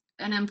think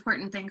an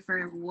important thing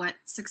for what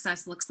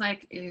success looks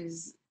like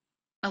is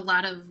a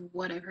lot of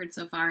what I've heard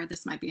so far,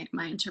 this might be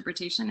my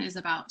interpretation, is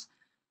about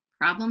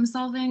problem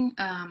solving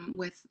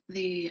with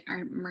our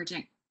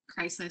emergent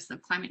crisis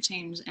of climate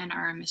change and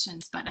our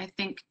emissions. But I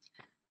think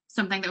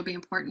something that would be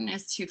important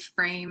is to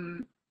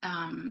frame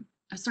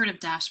a sort of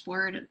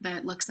dashboard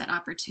that looks at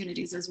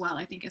opportunities as well.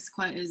 I think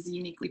Issaquah is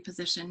uniquely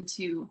positioned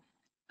to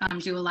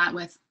do a lot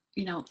with,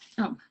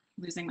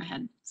 losing my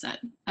headset.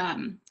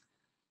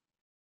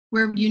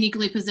 We're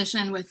uniquely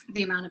positioned with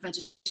the amount of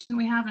vegetation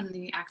we have and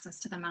the access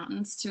to the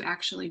mountains to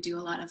actually do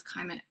a lot of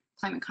climate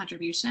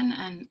contribution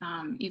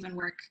and even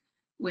work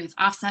with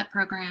offset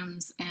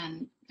programs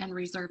and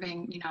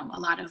reserving, a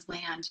lot of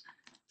land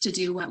to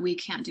do what we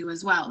can't do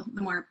as well.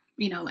 The more,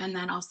 and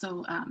then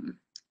also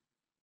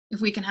if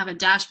we can have a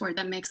dashboard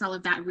that makes all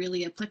of that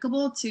really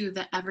applicable to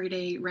the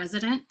everyday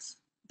resident,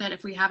 that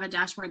if we have a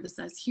dashboard that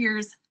says,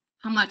 here's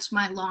how much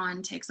my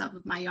lawn takes up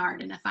of my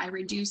yard, and if I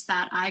reduce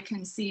that, I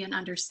can see and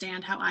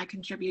understand how I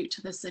contribute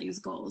to the city's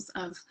goals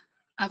of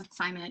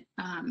climate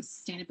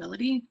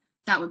sustainability,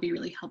 that would be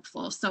really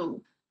helpful.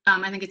 So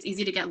I think it's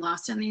easy to get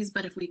lost in these,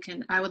 but if we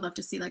can, I would love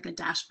to see like a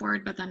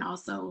dashboard, but then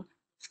also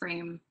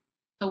frame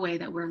a way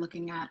that we're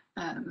looking at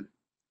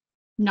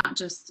not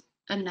just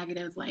a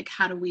negative, like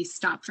how do we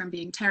stop from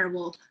being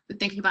terrible, but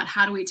thinking about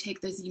how do we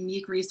take those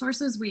unique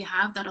resources we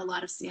have that a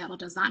lot of Seattle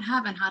does not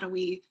have, and how do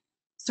we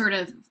sort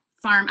of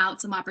farm out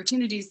some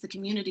opportunities to the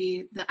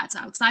community that's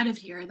outside of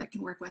here that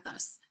can work with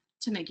us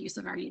to make use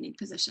of our unique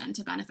position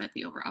to benefit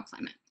the overall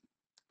climate.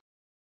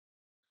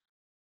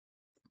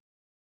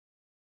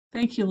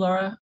 Thank you,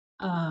 Laura.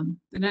 The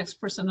next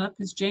person up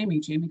is Jamie.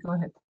 Jamie, go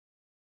ahead.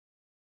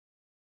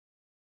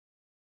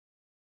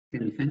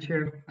 Jamie Finch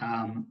here.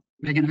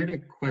 Megan, I had a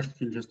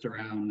question just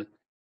around,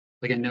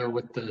 like I know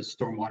with the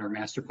stormwater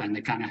master plan, they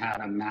kind of had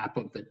a map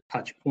of the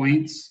touch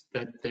points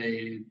that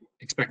they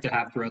expect to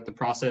have throughout the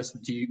process.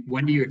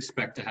 When do you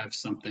expect to have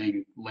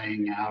something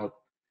laying out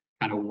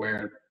kind of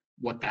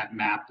what that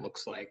map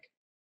looks like?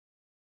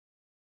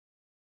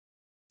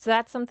 So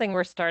that's something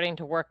we're starting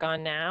to work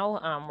on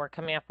now. We're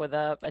coming up with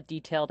a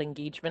detailed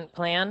engagement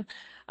plan.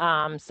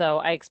 So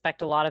I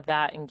expect a lot of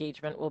that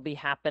engagement will be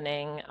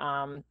happening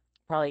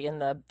probably in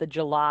the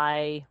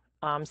July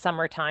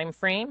summer time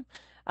frame.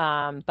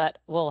 But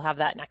we'll have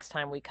that next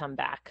time we come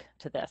back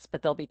to this.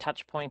 But there'll be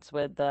touch points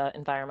with the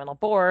Environmental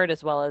Board,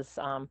 as well as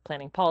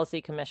Planning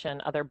Policy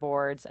Commission, other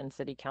boards, and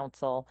City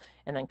Council,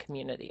 and then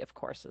community, of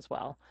course, as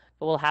well.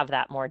 But we'll have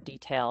that more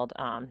detailed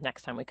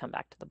next time we come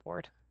back to the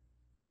board.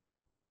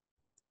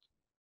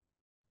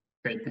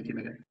 Great, thank you,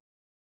 Megan.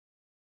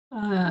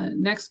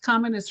 Next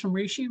comment is from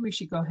Rishi.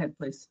 Rishi, go ahead,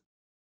 please.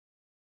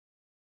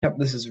 Yep,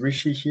 this is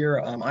Rishi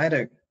here. I had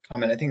a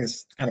comment. I think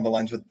this kind of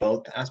aligns with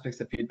both aspects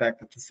of feedback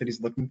that the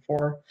city's looking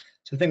for.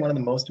 So I think one of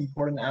the most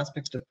important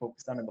aspects to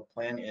focus on in the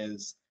plan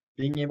is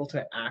being able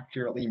to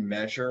accurately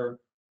measure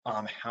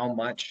how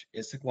much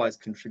Issaquah is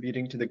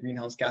contributing to the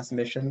greenhouse gas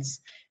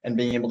emissions, and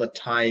being able to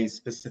tie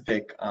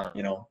specific,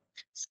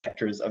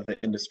 sectors of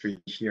the industry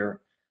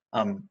here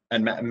and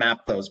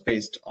map those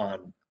based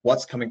on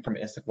what's coming from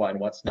Issaquah and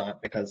what's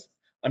not, because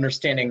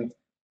understanding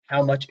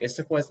how much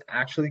Issaquah is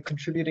actually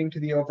contributing to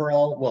the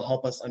overall will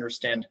help us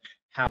understand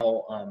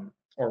how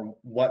or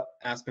what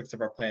aspects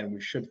of our plan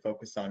we should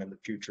focus on in the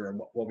future, and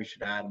what we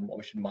should add and what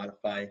we should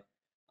modify,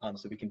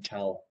 so we can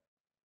tell,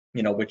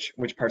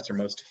 which parts are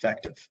most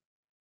effective.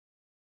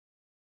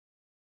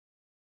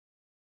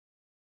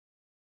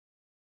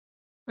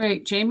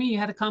 Great. Jamie, you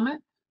had a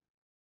comment?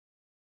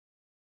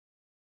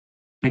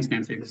 Thanks,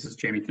 Nancy. This is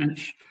Jamie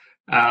Finch.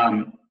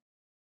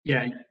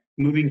 Yeah,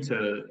 moving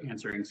to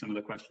answering some of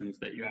the questions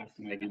that you asked,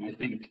 Megan, I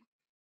think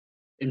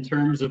in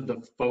terms of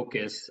the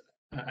focus,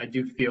 I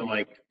do feel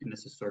like, and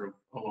this is sort of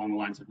along the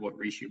lines of what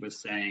Rishi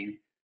was saying,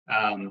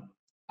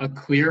 a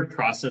clear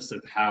process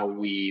of how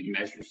we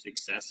measure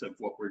success of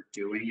what we're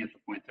doing at the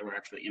point that we're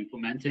actually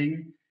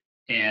implementing,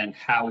 and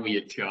how we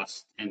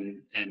adjust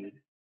and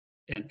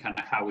kind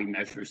of how we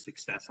measure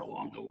success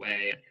along the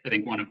way. I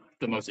think one of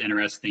the most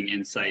interesting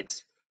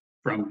insights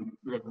from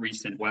a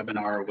recent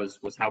webinar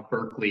was how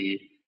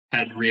Berkeley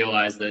had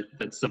realized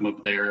that some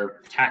of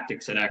their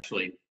tactics had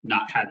actually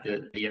not had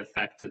the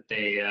effect that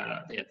they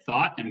had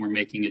thought, and were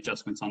making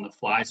adjustments on the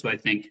fly. So I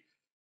think,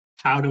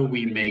 how do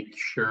we make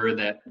sure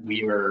that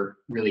we are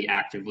really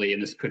actively,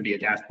 and this could be a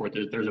dashboard,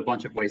 there's a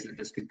bunch of ways that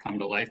this could come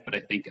to life, but I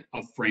think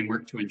a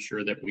framework to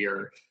ensure that we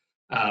are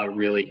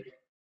really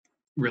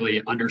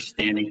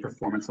understanding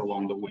performance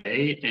along the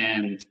way,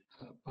 and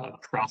a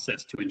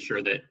process to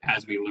ensure that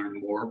as we learn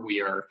more, we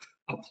are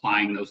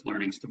applying those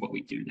learnings to what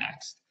we do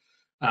next.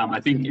 I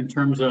think in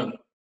terms of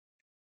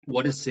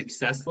what does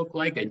success look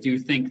like, I do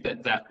think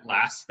that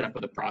last step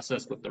of the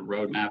process, with the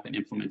roadmap and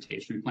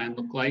implementation plan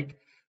look like.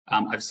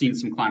 I've seen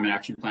some climate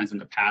action plans in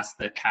the past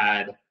that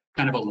had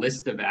kind of a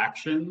list of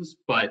actions,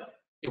 but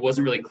it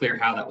wasn't really clear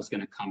how that was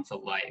going to come to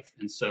life.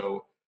 And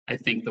so I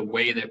think the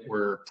way that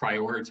we're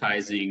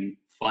prioritizing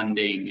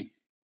funding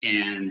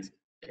and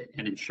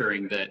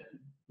ensuring that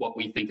what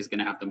we think is going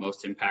to have the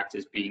most impact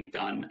is being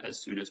done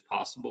as soon as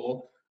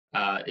possible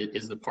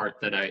is the part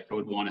that I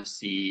would want to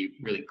see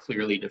really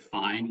clearly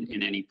defined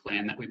in any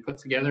plan that we put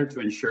together,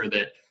 to ensure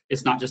that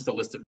it's not just a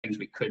list of things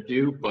we could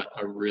do, but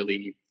a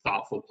really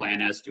thoughtful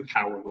plan as to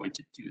how we're going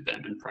to do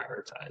them and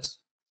prioritize.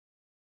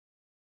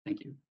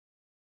 Thank you.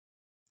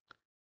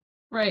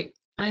 Right.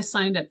 I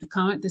signed up to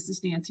comment. This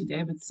is Nancy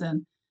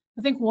Davidson.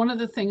 I think one of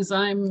the things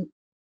I'm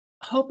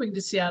hoping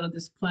to see out of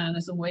this plan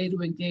is a way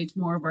to engage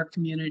more of our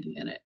community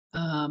in it.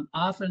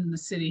 Often the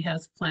city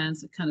has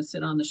plans that kind of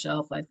sit on the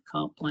shelf, like the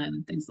comp plan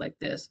and things like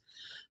this.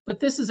 But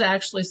this is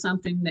actually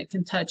something that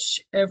can touch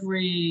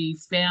every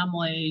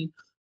family,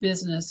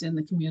 business in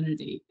the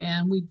community.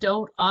 And we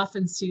don't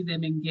often see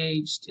them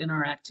engaged in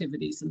our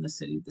activities in the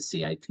city, the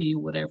CIP,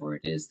 whatever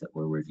it is that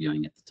we're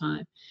reviewing at the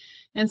time.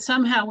 And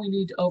somehow we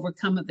need to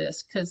overcome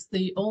this, because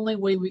the only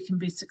way we can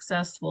be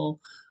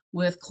successful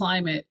with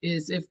climate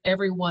is if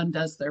everyone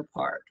does their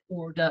part,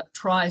 or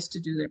tries to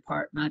do their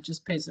part, not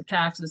just pays their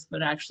taxes,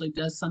 but actually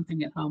does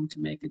something at home to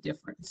make a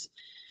difference.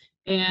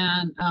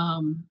 And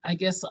I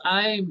guess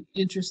I'm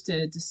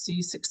interested to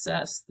see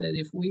success, that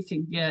if we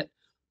can get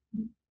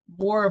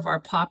more of our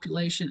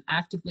population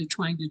actively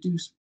trying to do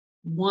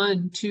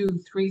 1, 2,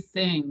 3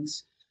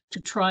 things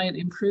to try and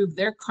improve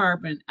their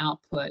carbon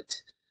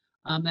output,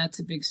 that's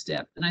a big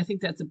step. And I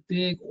think that's a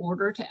big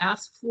order to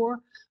ask for.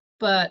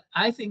 But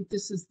I think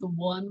this is the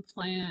one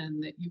plan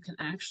that you can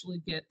actually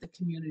get the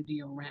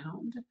community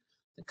around.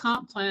 The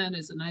comp plan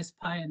is a nice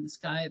pie in the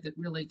sky that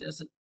really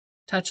doesn't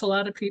touch a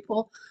lot of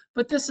people.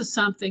 But this is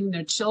something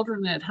that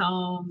children at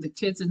home, the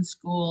kids in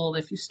school,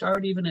 if you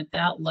start even at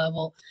that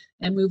level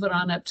and move it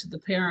on up to the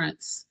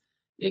parents,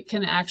 it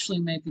can actually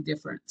make a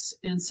difference.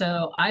 And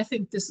so I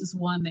think this is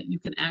one that you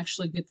can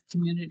actually get the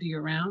community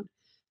around.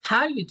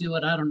 How you do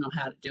it, I don't know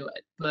how to do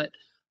it, but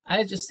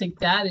I just think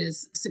that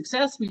is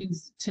success.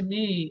 Means to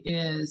me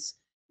is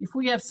if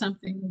we have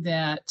something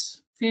that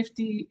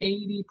 50,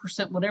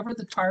 80%, whatever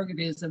the target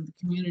is of the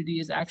community,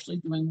 is actually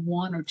doing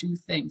 1 or 2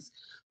 things,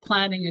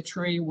 planting a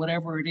tree,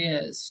 whatever it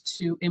is,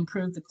 to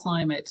improve the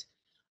climate,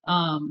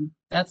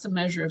 that's a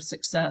measure of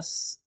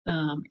success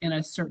in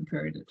a certain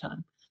period of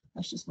time.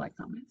 That's just my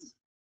comments.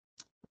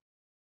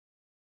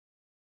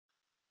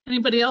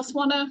 Anybody else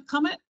want to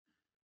comment?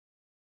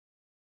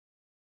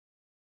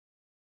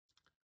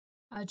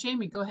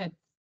 Jamie, go ahead.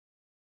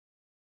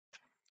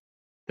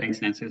 Thanks,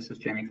 Nancy. This is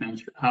Jamie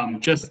Finch.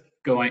 Just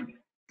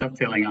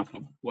dovetailing off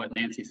of what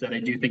Nancy said,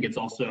 I do think it's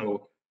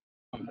also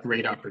a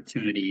great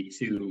opportunity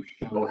to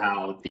show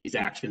how these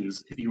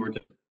actions, if you were to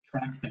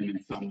track them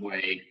in some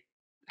way,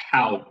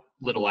 how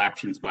little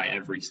actions by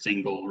every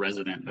single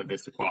resident of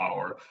Issaquah,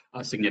 or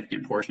a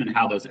significant portion,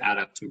 how those add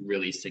up to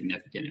really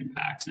significant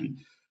impacts. And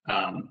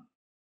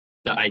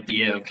the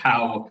idea of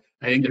how,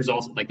 I think there's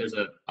also there's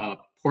a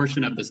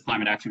portion of this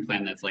climate action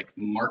plan that's like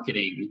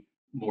marketing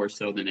more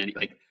so than any,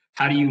 like,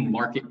 how do you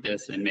market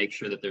this and make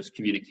sure that there's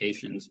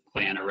communications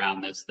plan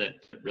around this that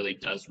really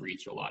does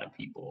reach a lot of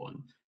people?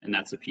 And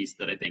that's a piece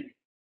that I think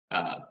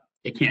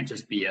it can't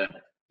just be a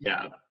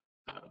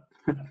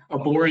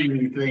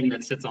boring thing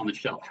that sits on the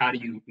shelf. How do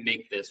you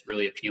make this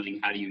really appealing?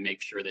 How do you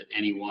make sure that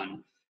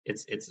anyone,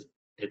 it's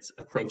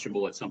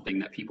approachable, it's something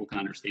that people can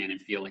understand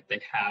and feel like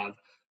they have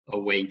a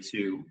way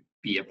to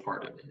be a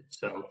part of it?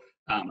 So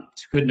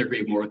couldn't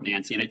agree more with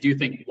Nancy. And I do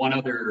think one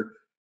other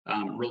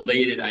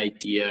related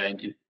idea,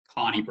 and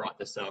Connie brought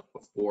this up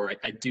before,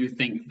 I do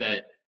think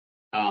that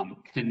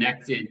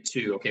connected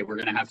to, okay, we're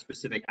going to have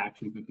specific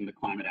actions within the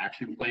climate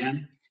action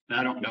plan. And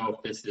I don't know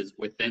if this is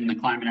within the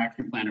climate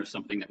action plan or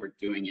something that we're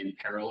doing in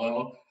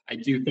parallel. I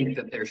do think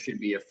that there should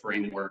be a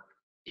framework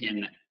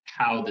in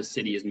how the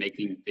city is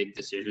making big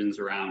decisions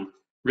around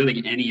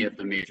really any of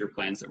the major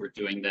plans that we're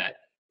doing that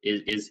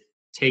is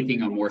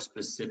taking a more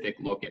specific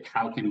look at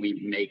how can we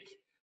make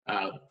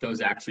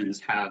those actions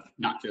have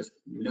not just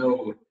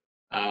no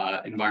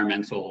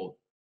environmental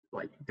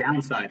like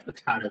downsides,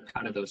 but how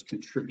do those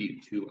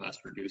contribute to us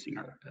reducing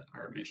our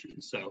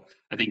emissions? So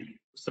I think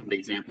some of the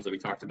examples that we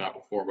talked about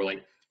before were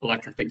like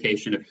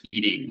electrification of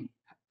heating.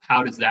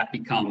 How does that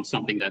become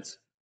something that's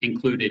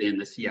included in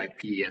the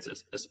CIP as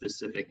a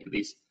specific, at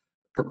least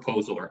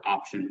proposal or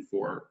option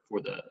for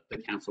the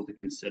council to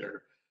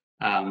consider?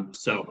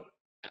 So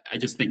I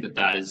just think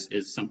that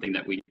is something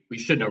that we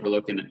shouldn't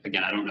overlook. And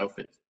again, I don't know if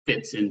it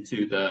fits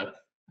into the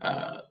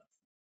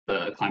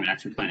climate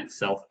action plan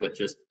itself, but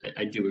just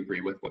I do agree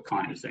with what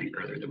Connie was saying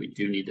earlier, that we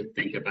do need to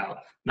think about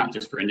not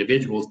just for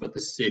individuals, but the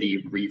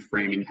city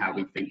reframing how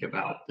we think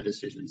about the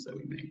decisions that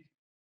we make.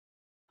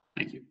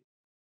 Thank you.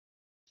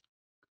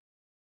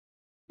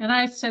 And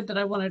I said that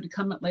I wanted to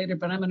comment later,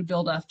 but I'm going to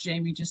build off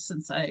Jamie just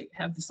since I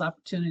have this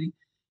opportunity.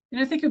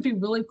 And I think it'd be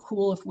really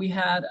cool if we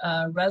had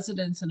a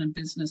residents and a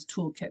business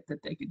toolkit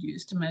that they could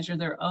use to measure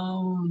their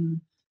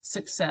own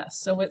success.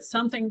 So it's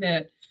something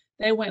that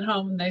they went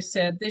home and they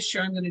said, this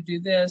year I'm going to do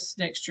this,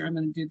 next year I'm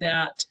going to do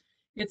that.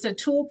 It's a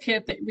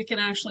toolkit that we can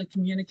actually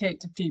communicate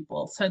to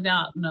people, send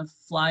out in a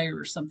flyer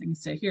or something and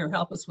say, here,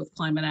 help us with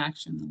climate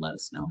action and let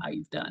us know how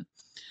you've done.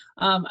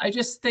 I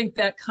just think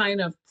that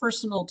kind of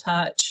personal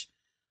touch,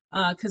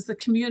 because the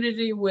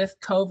community with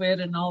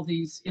COVID and all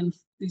these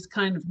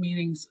kind of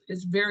meetings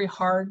is very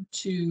hard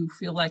to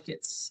feel like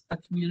it's a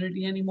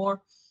community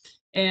anymore.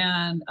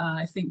 And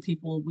I think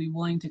people will be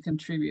willing to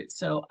contribute.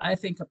 So I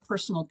think a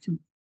personal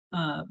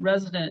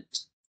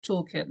resident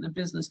toolkit and a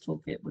business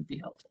toolkit would be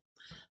helpful.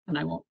 And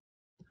I won't.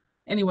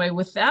 Anyway,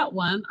 with that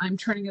one, I'm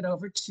turning it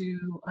over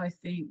to, I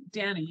think,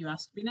 Danny, you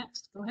asked to be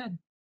next. Go ahead.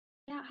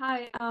 Yeah,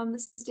 hi,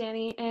 this is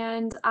Danny,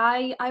 and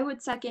I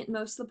would second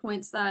most of the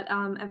points that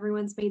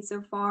everyone's made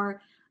so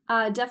far.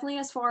 Definitely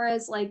as far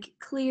as like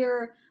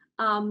clear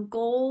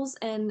goals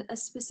and a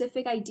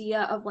specific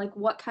idea of like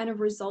what kind of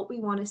result we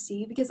want to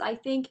see, because I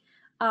think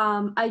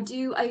I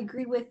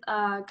agree with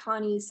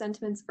Connie's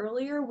sentiments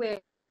earlier,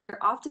 where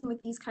often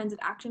with these kinds of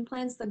action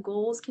plans, the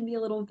goals can be a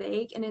little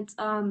vague and it's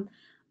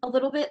a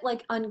little bit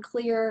like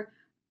unclear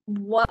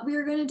what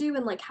we're going to do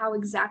and like how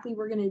exactly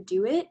we're going to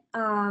do it.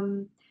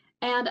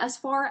 And as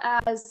far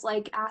as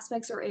like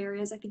aspects or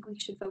areas I think we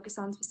should focus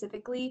on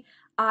specifically,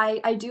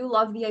 I do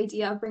love the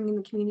idea of bringing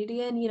the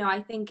community in. You know,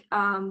 I think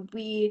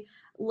we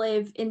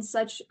live in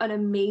such an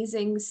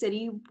amazing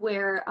city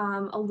where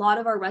a lot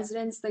of our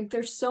residents, like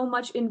there's so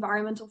much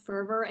environmental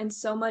fervor and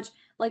so much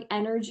like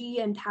energy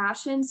and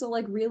passion. So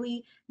like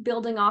really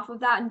building off of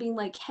that and being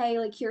like, hey,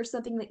 like here's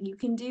something that you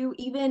can do.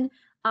 Even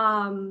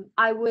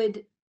I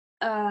would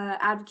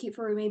advocate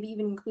for maybe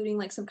even including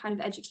like some kind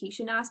of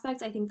education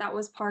aspects. I think that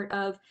was part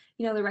of,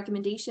 you know, the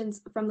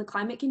recommendations from the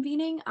climate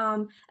convening.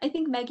 I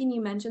think Megan,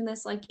 you mentioned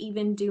this, like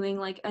even doing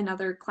like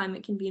another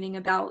climate convening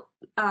about,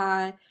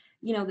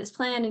 you know, this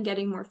plan and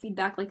getting more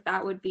feedback, like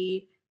that would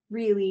be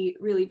really,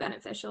 really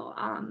beneficial.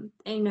 And,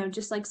 you know,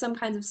 just like some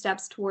kinds of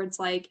steps towards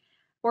like,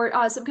 or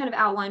some kind of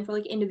outline for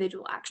like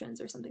individual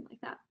actions or something like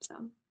that. So,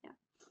 yeah.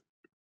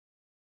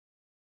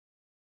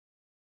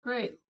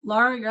 Great.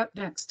 Laura, you're up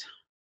next.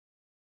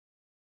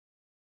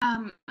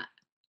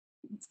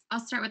 I'll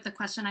start with the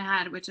question I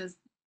had, which is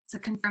to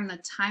confirm the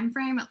time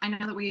frame. I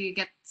know that we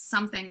get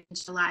something in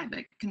July, but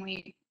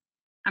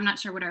I'm not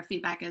sure what our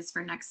feedback is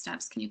for next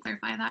steps. Can you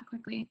clarify that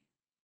quickly?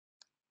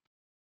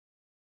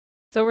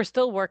 So we're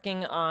still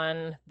working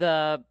on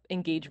the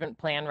engagement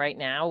plan right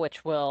now,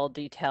 which will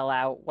detail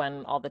out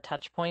when all the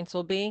touch points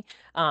will be.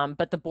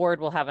 But the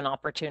board will have an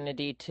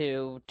opportunity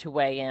to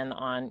weigh in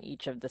on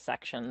each of the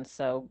sections.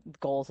 So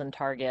goals and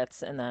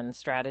targets, and then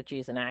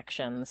strategies and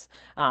actions.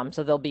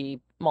 So there'll be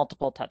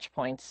multiple touch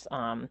points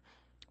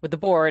with the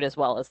board as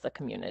well as the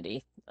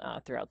community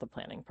throughout the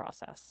planning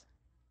process.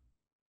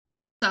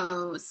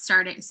 So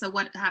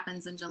what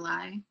happens in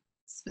July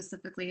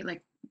specifically?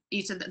 Like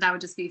each of that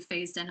would just be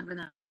phased in over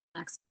the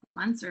next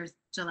months, or is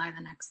July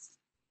the next?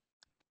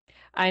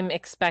 I'm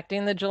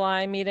expecting the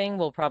July meeting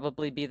will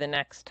probably be the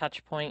next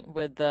touch point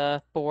with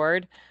the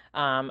board.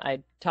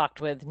 I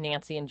talked with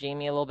Nancy and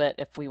Jamie a little bit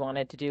if we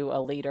wanted to do a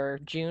later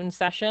June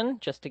session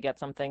just to get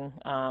something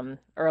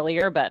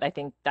earlier, but I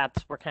think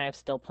we're kind of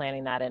still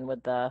planning that in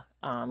with the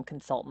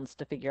consultants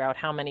to figure out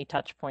how many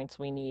touch points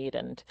we need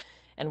and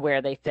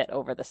where they fit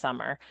over the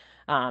summer.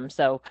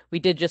 So we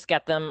did just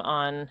get them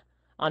on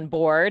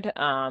board.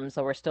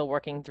 So we're still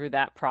working through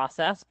that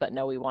process, but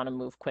no, we want to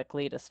move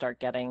quickly to start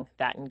getting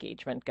that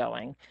engagement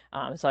going.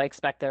 So I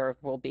expect there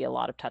will be a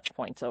lot of touch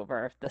points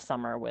over the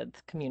summer with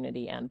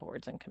community and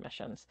boards and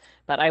commissions.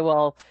 But I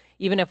will,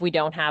 even if we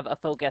don't have a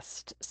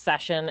focused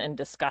session and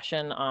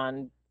discussion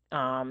on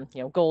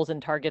goals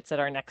and targets at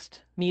our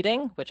next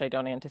meeting, which I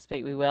don't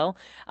anticipate we will,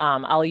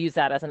 I'll use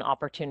that as an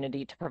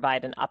opportunity to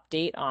provide an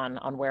update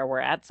on where we're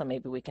at. So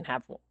maybe we can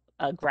have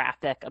a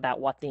graphic about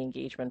what the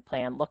engagement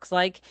plan looks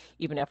like,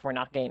 even if we're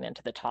not getting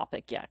into the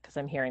topic yet, because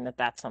I'm hearing that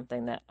that's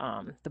something that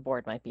the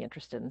board might be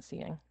interested in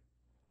seeing.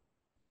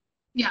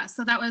 Yeah,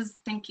 so that was,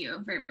 thank you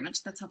very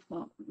much. That's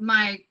helpful.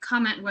 My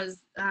comment was,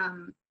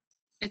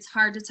 it's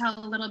hard to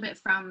tell a little bit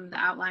from the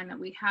outline that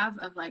we have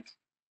of like,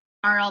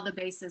 are all the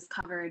bases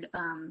covered?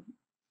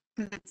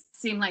 Because it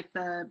seemed like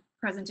the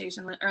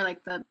presentation or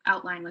like the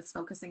outline was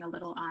focusing a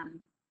little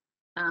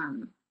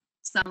on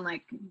some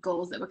like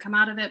goals that would come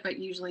out of it, but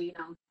usually, you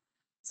know,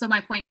 so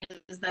my point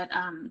is that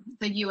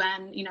the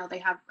UN, you know, they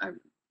have a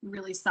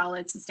really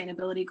solid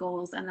sustainability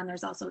goals, and then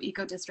there's also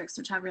eco districts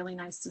which have really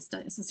nice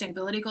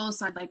sustainability goals.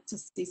 So I'd like to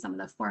see some of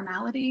the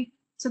formality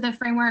to the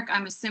framework.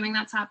 I'm assuming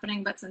that's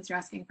happening, but since you're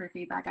asking for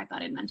feedback, I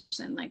thought I'd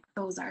mention like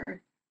those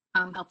are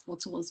helpful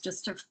tools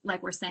just to,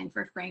 like we're saying,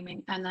 for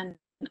framing. And then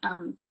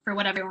for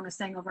what everyone was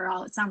saying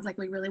overall, it sounds like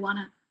we really want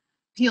to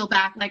peel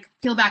back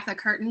the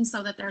curtain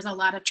so that there's a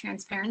lot of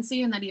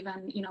transparency, and that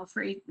even, you know,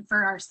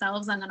 for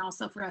ourselves, and then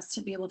also for us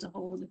to be able to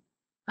hold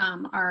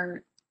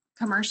our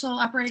commercial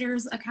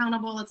operators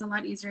accountable. It's a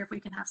lot easier if we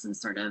can have some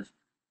sort of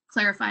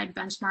clarified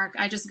benchmark.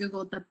 I just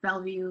Googled the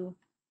Bellevue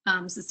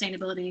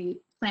sustainability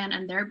plan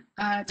and their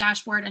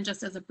dashboard, and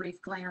just as a brief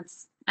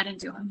glance, I didn't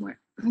do homework,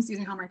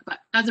 but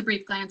as a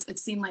brief glance, it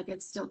seemed like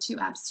it's still too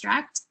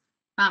abstract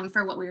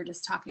for what we were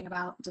just talking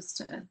about, just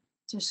to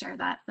share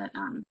that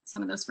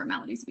some of those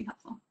formalities would be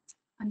helpful.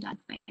 I'm done,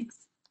 thanks.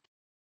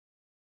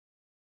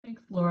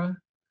 Thanks, Laura.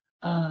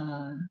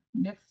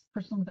 Next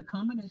person with a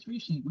comment is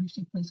Rishi.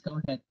 Rishi, please go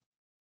ahead.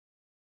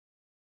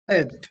 I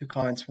had two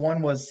comments.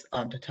 One was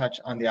to touch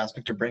on the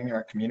aspect of bringing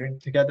our community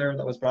together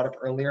that was brought up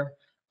earlier.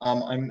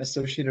 I'm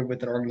associated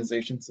with an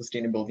organization,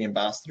 Sustainability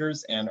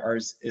Ambassadors, and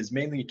ours is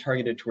mainly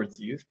targeted towards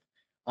youth.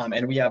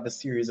 And we have a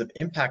series of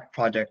impact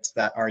projects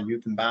that our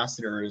youth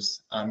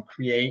ambassadors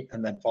create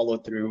and then follow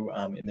through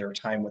in their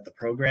time with the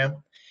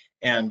program.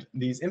 And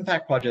these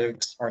impact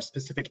projects are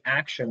specific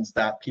actions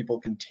that people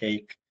can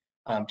take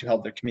to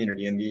help their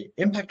community. And the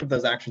impact of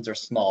those actions are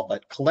small,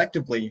 but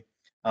collectively,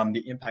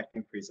 the impact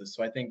increases.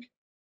 So I think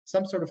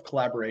some sort of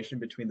collaboration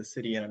between the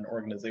city and an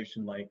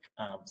organization like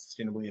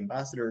Sustainability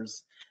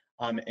Ambassadors,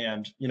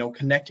 and, you know,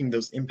 connecting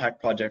those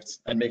impact projects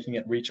and making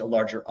it reach a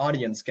larger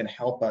audience can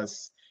help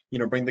us, you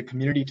know, bring the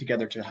community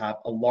together to have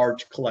a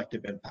large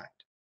collective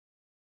impact.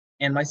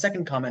 And my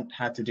second comment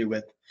had to do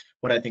with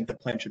what I think the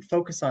plan should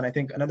focus on. I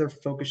think another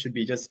focus should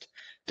be just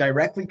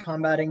directly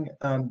combating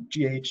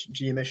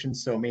GHG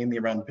emissions, so mainly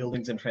around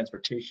buildings and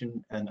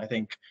transportation. And I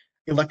think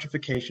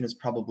electrification is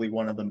probably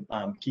one of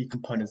the key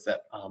components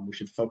that we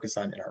should focus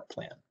on in our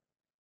plan.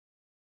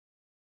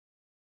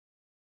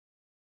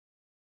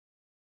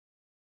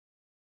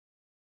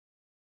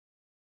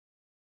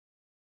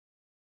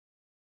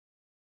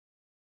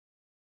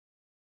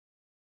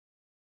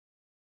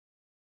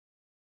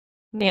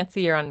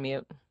 Nancy, you're on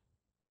mute.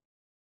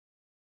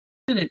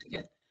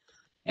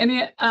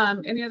 Any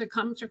other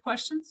comments or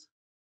questions?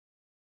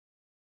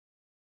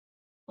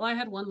 Well, I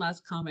had one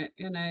last comment,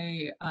 and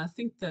I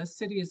think the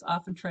city has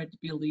often tried to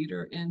be a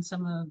leader in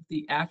some of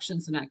the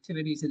actions and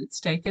activities that it's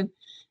taken.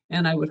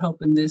 And I would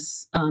hope in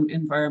this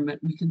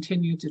environment, we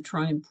continue to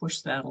try and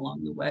push that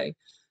along the way,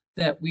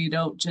 that we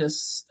don't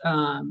just,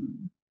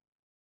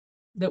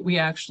 that we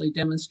actually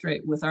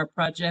demonstrate with our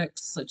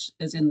projects, such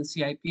as in the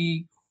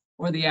CIP,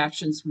 or the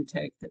actions we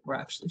take, that we're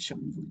actually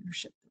showing the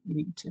leadership that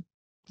we need to.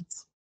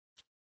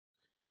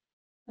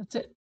 That's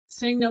it.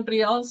 Seeing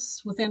nobody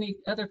else with any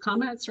other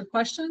comments or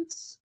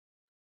questions,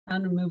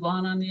 I'm going to move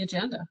on the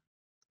agenda.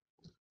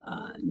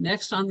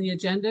 Next on the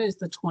agenda is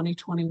the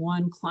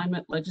 2021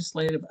 Climate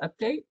Legislative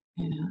Update.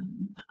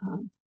 And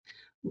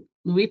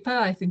Luipa,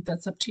 I think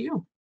that's up to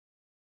you.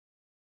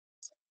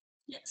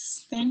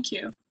 Yes, thank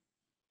you.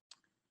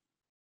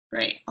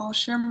 Great, I'll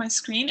share my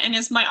screen. And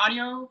is my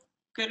audio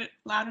good,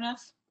 loud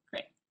enough?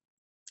 Great.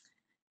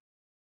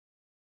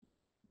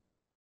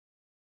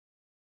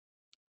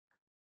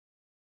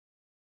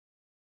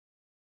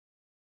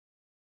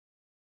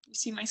 You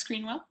see my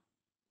screen well?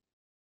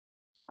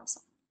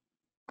 Awesome.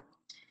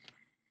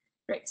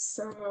 Great,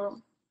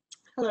 so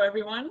hello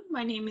everyone.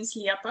 My name is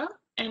Liapa,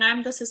 and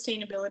I'm the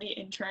sustainability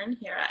intern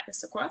here at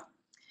Issaquah.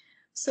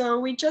 So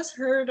we just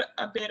heard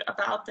a bit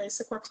about the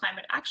Issaquah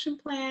Climate Action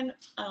Plan,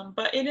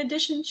 but in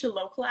addition to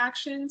local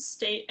actions,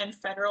 state and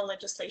federal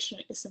legislation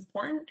is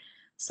important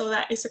so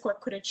that Issaquah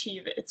could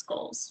achieve its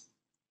goals.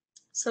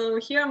 So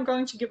here I'm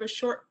going to give a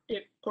short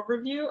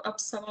overview of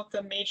some of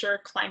the major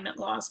climate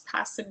laws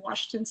passed in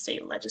Washington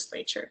State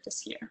Legislature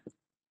this year.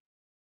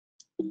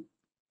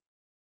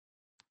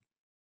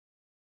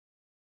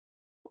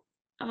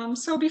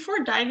 So before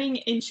diving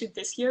into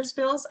this year's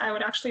bills, I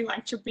would actually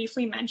like to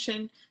briefly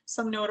mention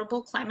some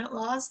notable climate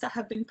laws that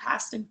have been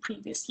passed in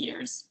previous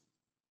years.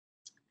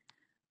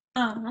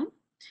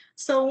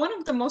 So one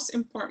of the most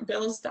important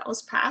bills that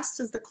was passed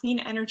is the Clean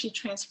Energy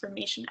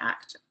Transformation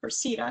Act, or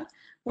CETA,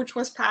 which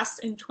was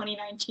passed in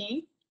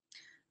 2019.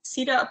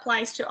 CETA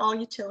applies to all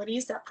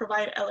utilities that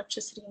provide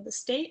electricity in the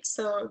state,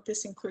 so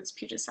this includes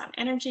Puget Sound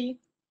Energy.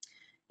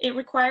 It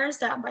requires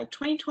that by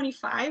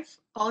 2025,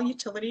 all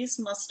utilities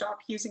must stop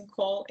using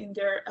coal in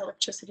their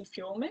electricity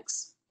fuel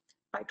mix.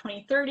 By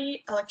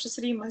 2030,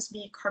 electricity must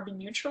be carbon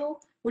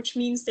neutral, which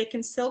means they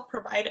can still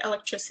provide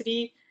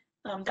electricity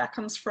that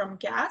comes from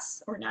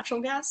gas or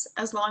natural gas,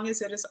 as long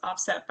as it is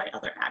offset by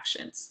other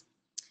actions.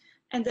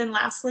 And then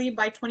lastly,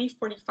 by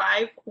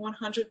 2045,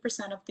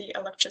 100% of the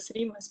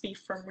electricity must be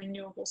from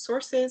renewable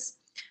sources,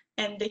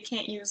 and they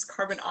can't use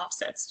carbon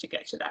offsets to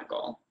get to that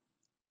goal.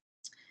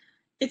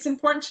 It's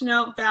important to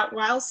note that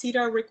while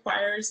CETA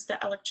requires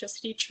that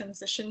electricity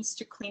transitions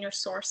to cleaner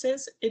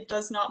sources, it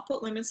does not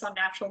put limits on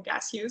natural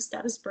gas use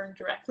that is burned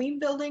directly in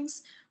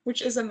buildings,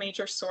 which is a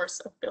major source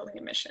of building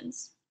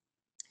emissions.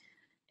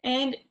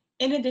 And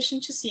in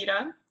addition to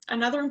CETA,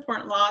 another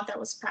important law that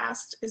was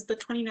passed is the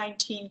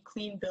 2019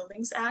 Clean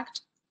Buildings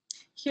Act.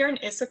 Here in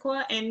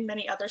Issaquah and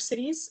many other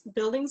cities,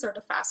 buildings are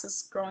the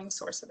fastest growing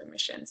source of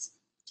emissions.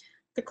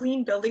 The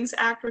Clean Buildings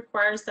Act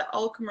requires that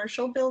all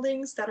commercial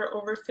buildings that are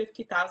over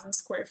 50,000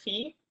 square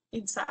feet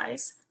in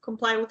size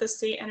comply with the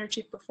State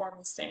Energy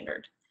Performance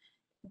Standard.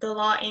 The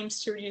law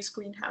aims to reduce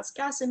greenhouse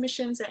gas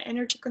emissions and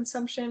energy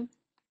consumption.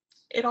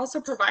 It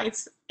also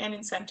provides an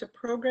incentive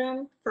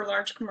program for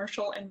large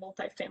commercial and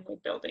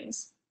multifamily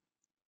buildings.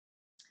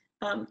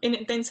 And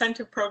the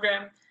incentive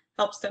program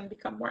helps them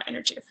become more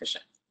energy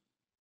efficient.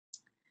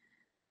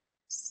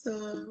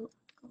 So,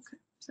 okay,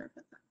 sorry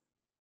about that.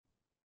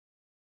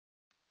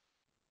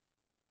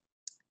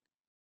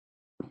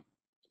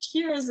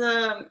 Here is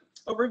an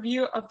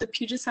overview of the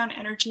Puget Sound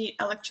Energy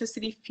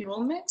electricity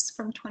fuel mix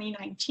from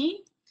 2019.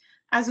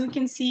 As we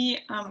can see,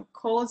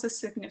 coal is a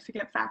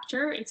significant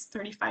factor. It's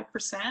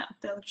 35% of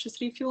the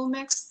electricity fuel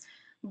mix,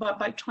 but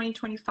by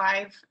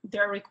 2025,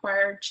 they're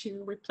required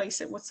to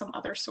replace it with some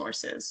other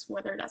sources,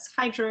 whether that's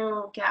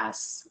hydro,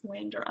 gas,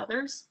 wind, or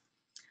others.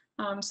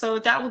 So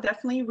that will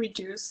definitely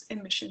reduce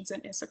emissions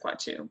in Issaquah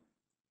too.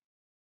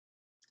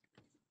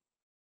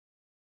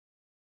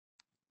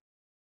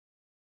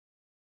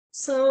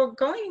 So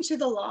going into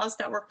the laws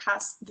that were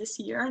passed this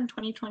year in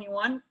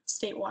 2021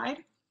 statewide,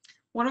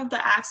 one of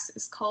the acts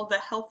is called the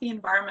Healthy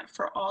Environment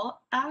for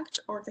All Act,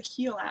 or the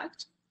HEAL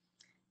Act.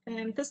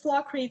 And this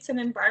law creates an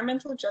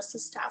environmental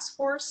justice task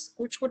force,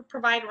 which would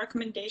provide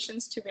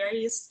recommendations to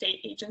various state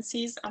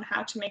agencies on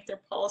how to make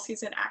their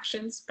policies and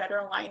actions better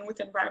align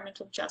with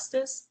environmental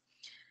justice.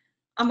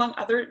 Among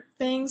other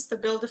things, the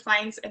bill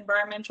defines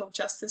environmental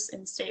justice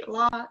in state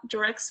law,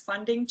 directs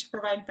funding to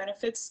provide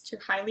benefits to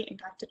highly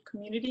impacted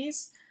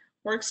communities,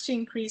 works to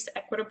increase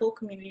equitable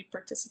community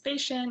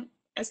participation,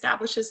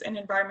 establishes an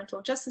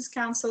environmental justice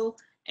council,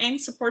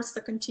 and supports the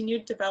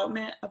continued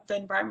development of the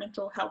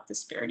environmental health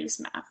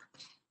disparities map.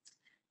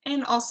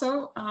 And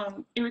also,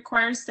 it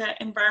requires that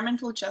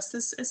environmental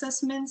justice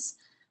assessments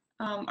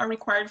are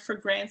required for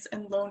grants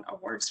and loan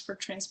awards for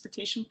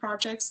transportation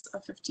projects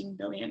of $15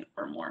 billion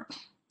or more.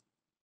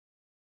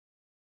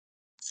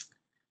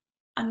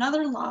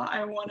 Another law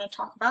I want to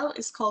talk about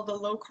is called the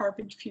Low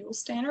Carbon Fuel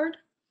Standard.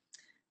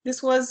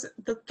 This was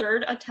the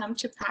third attempt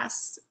to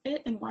pass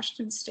it in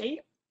Washington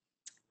State,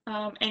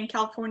 and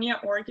California,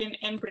 Oregon,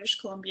 and British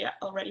Columbia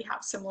already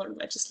have similar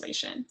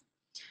legislation.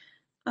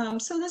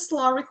 So this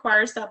law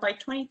requires that by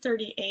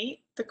 2038,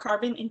 the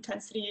carbon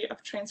intensity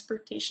of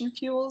transportation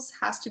fuels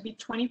has to be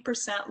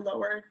 20%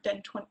 lower than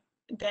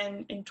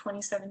in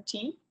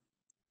 2017.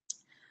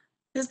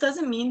 This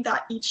doesn't mean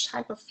that each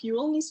type of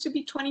fuel needs to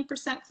be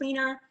 20%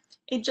 cleaner.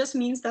 It just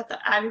means that the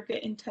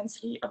aggregate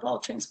intensity of all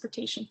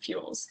transportation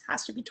fuels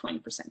has to be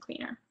 20%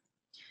 cleaner.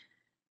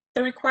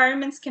 The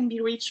requirements can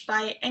be reached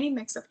by any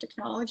mix of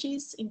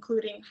technologies,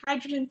 including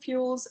hydrogen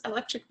fuels,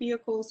 electric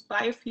vehicles,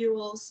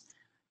 biofuels,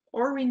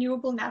 or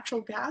renewable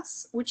natural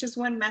gas, which is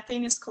when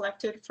methane is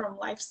collected from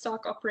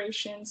livestock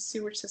operations,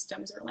 sewage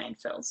systems, or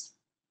landfills.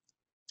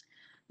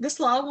 This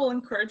law will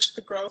encourage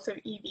the growth of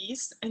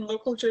EVs, and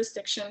local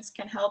jurisdictions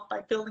can help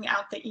by building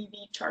out the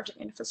EV charging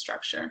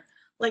infrastructure,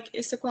 like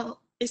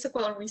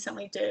Issaquah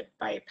recently did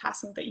by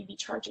passing the EV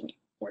charging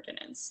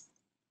ordinance.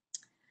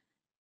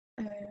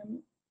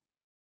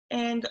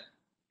 And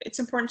it's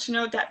important to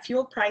note that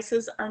fuel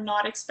prices are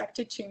not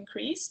expected to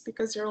increase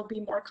because there will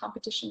be more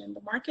competition in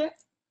the market.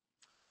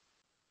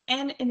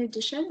 And in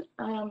addition,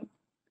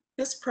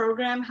 this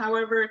program,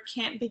 however,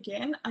 can't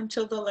begin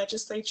until the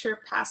legislature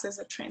passes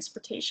a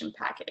transportation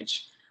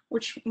package,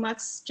 which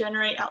must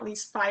generate at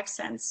least 5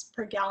 cents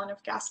per gallon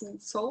of gasoline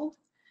sold.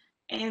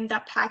 And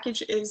that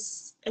package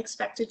is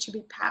expected to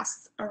be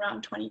passed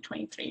around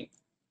 2023.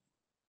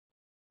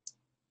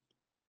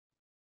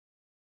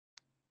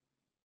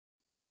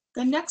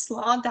 The next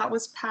law that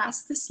was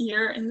passed this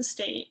year in the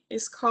state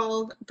is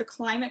called the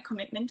Climate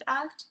Commitment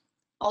Act,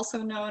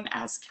 also known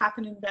as Cap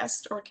and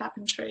Invest or Cap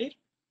and Trade.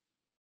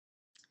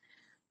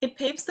 It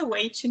paves the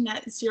way to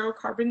net zero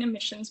carbon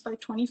emissions by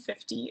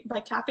 2050 by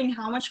capping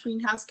how much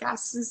greenhouse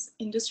gases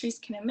industries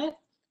can emit,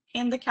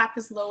 and the cap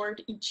is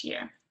lowered each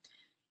year.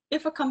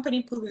 If a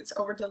company pollutes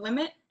over the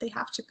limit, they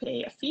have to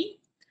pay a fee.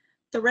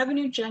 The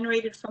revenue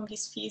generated from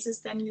these fees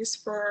is then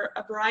used for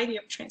a variety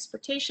of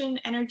transportation,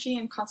 energy,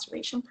 and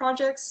conservation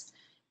projects.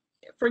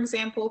 For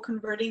example,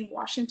 converting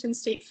Washington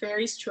State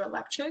ferries to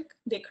electric,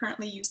 they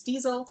currently use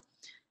diesel,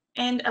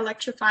 and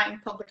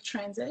electrifying public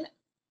transit,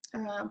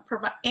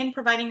 and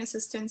providing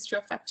assistance to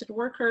affected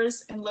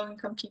workers and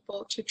low-income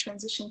people to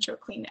transition to a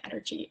clean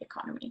energy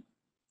economy.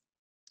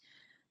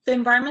 The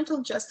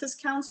Environmental Justice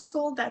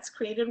Council that's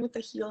created with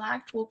the HEAL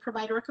Act will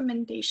provide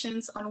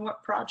recommendations on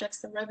what projects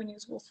the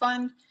revenues will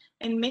fund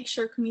and make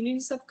sure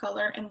communities of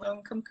color and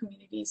low-income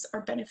communities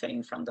are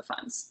benefiting from the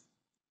funds.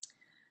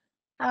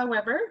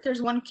 However,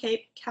 there's one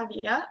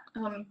caveat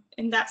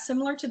in that,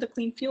 similar to the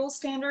Clean Fuel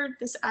Standard,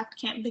 this act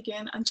can't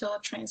begin until a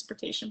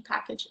transportation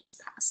package is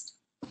passed.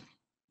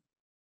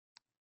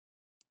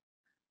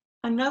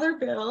 Another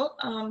bill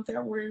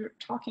that we're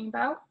talking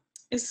about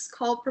is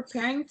called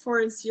Preparing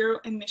for a Zero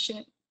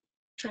Emission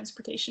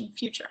Transportation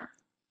Future.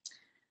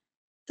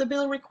 The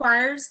bill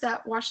requires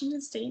that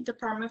Washington State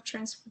Department of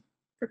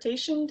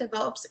Transportation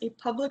develops a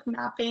public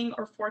mapping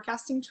or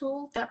forecasting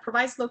tool that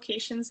provides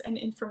locations and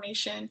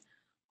information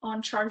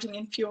on charging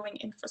and fueling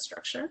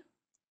infrastructure.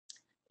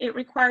 It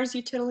requires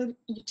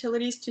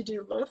utilities to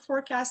do load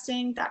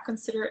forecasting that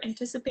consider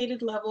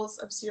anticipated levels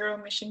of zero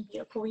emission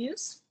vehicle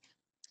use.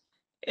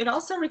 It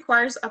also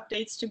requires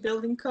updates to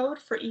building code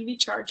for EV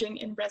charging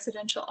in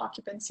residential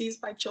occupancies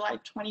by July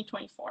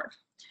 2024.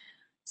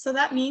 So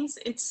that means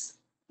it's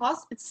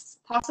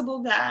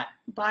possible that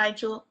by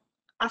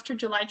after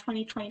July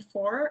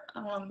 2024,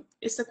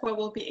 Issaquah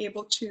will be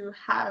able to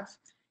have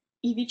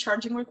EV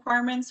charging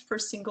requirements for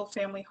single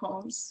family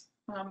homes,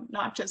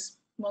 not just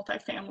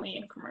multifamily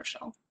and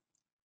commercial.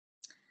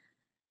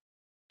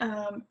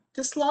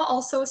 This law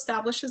also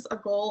establishes a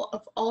goal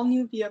of all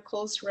new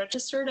vehicles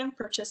registered and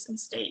purchased in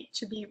state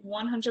to be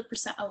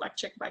 100%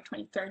 electric by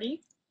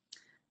 2030.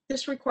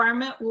 This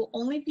requirement will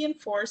only be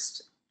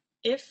enforced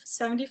if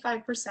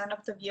 75%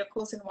 of the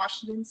vehicles in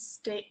Washington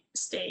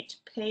state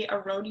pay a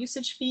road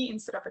usage fee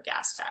instead of a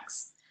gas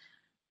tax.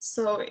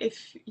 So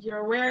if you're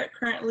aware,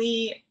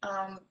 currently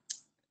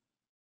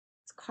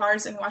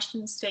cars in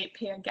Washington state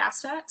pay a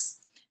gas tax,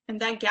 and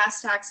that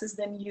gas tax is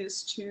then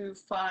used to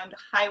fund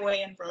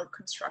highway and road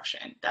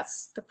construction.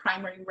 That's the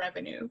primary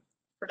revenue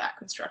for that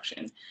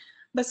construction.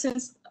 But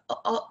since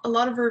a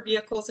lot of our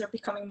vehicles are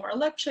becoming more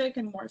electric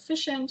and more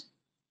efficient,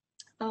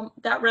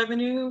 that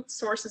revenue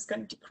source is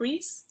going to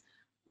decrease.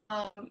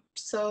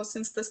 So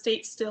since the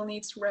state still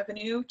needs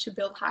revenue to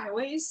build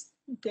highways,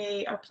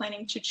 they are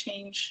planning to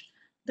change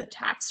the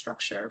tax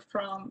structure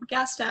from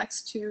gas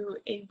tax to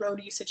a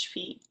road usage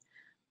fee.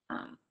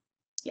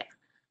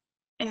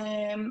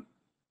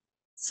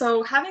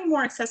 So having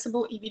more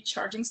accessible EV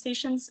charging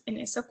stations in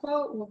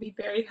Issaquah will be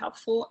very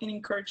helpful in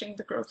encouraging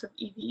the growth of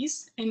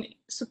EVs and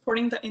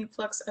supporting the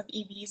influx of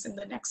EVs in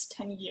the next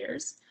 10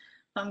 years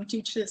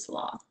due to this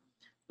law.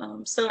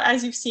 So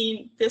as you've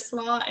seen, this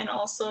law and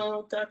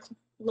also the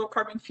low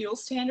carbon fuel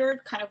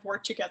standard kind of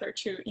work together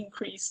to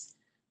increase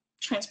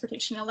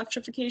transportation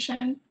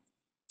electrification.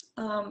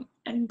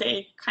 And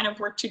they kind of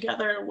work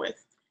together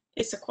with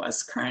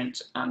Issaquah's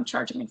current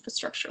charging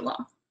infrastructure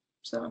law.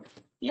 So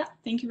yeah,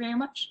 thank you very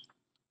much.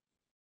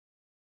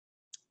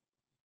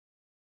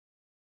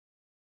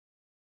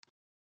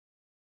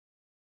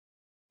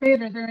 Great.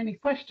 Are there any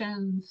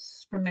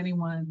questions from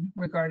anyone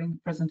regarding the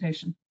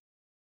presentation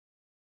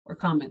or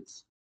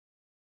comments?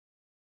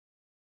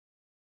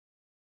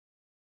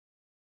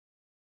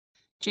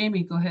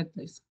 Jamie, go ahead,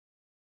 please.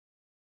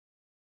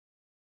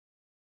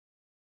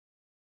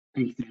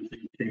 Thanks,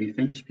 Nancy. Jamie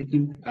Finch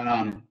speaking.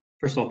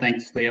 First of all,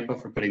 thanks,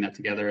 Leapa, for putting that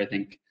together. I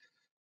think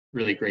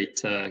really great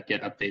to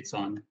get updates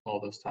on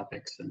all those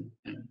topics, and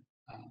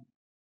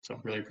so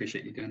really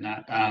appreciate you doing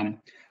that.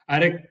 I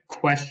had a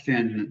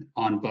question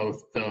on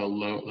both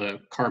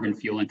the carbon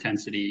fuel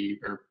intensity,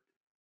 or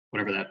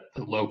whatever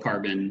the low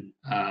carbon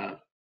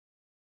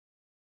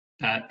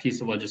that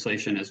piece of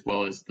legislation, as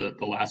well as the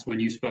last one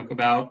you spoke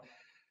about,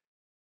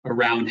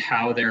 around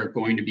how they're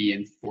going to be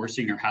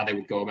enforcing, or how they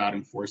would go about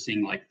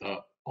enforcing, like the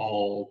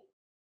all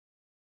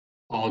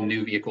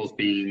new vehicles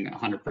being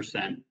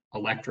 100%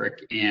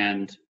 electric,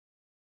 and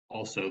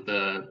also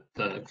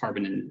the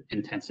carbon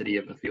intensity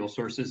of the fuel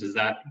sources. Is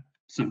that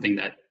something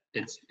that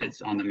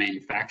it's on the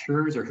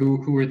manufacturers, or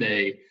who are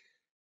they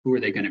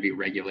going to be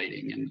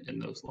regulating in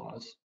those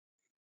laws?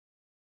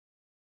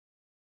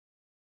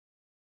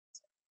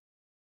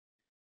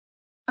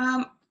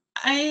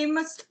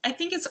 I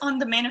think it's on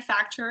the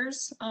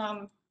manufacturers.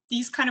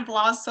 These kind of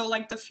laws, so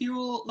like the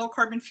low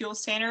carbon fuel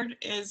standard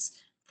is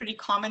pretty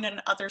common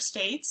in other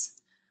states.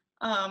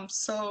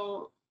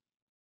 So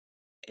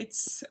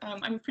it's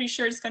I'm pretty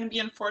sure it's going to be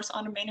enforced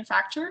on the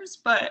manufacturers,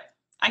 but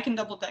I can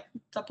double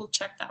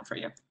check that for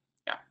you.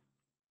 Yeah.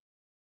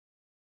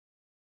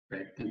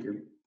 Great, thank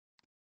you.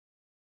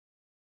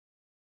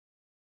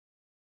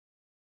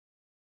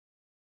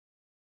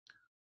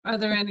 Are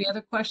there any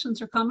other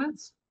questions or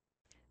comments?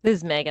 This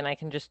is Megan. I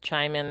can just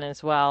chime in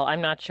as well.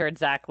 I'm not sure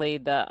exactly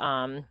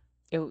the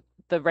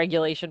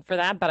regulation for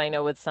that, but I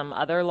know with some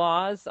other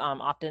laws,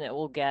 often it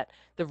will get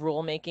the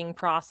rulemaking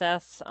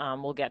process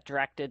will get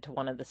directed to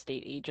one of the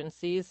state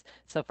agencies.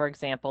 So for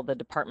example, the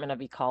Department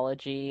of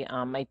Ecology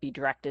might be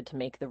directed to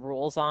make the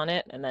rules on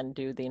it and then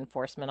do the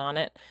enforcement on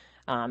it.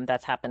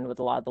 That's happened with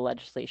a lot of the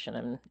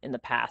legislation in the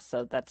past.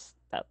 So that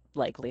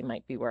likely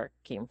might be where it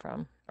came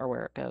from or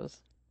where it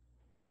goes.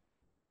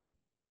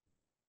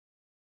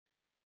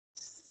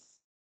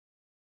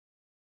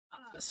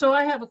 So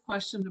I have a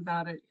question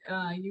about it.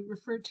 You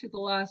referred to the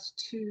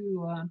last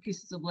two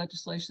pieces of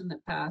legislation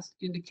that passed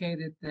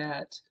indicated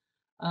that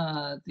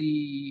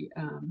the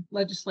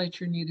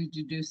legislature needed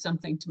to do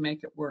something to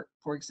make it work.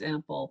 For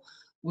example,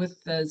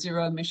 with the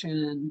zero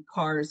emission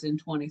cars in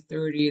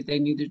 2030, they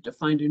needed to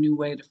find a new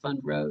way to fund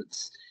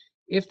roads.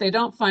 If they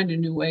don't find a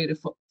new way to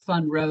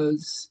fund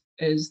roads,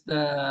 is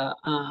the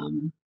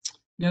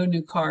no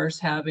new cars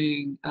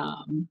having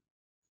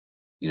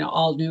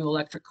all new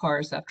electric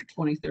cars after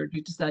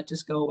 2030, does that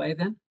just go away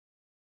then?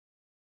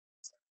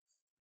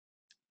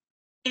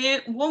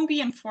 It won't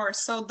be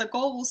enforced, so the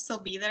goal will still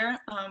be there,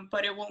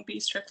 but it won't be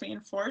strictly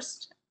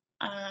enforced.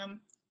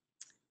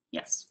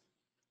 Yes.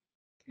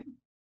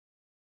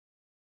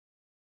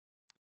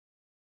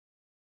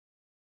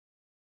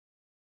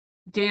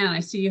 Dan, I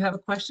see you have a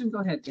question.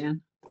 Go ahead,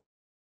 Dan.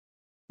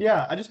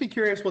 Yeah, I'd just be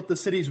curious what the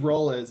city's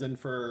role is and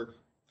for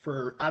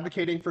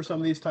advocating for some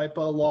of these type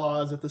of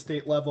laws at the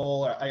state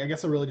level. I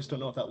guess I really just don't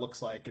know what that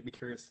looks like. I'd be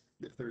curious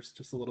if there's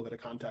just a little bit of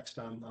context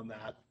on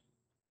that.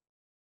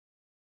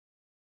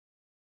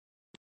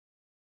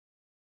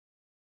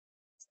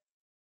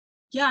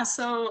 Yeah,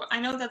 so I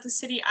know that the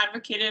city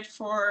advocated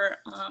for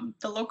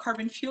the low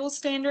carbon fuel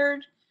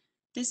standard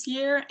this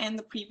year and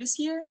the previous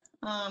year.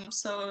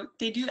 So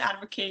they do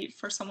advocate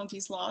for some of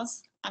these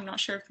laws. I'm not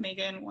sure if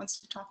Megan wants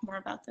to talk more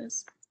about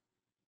this.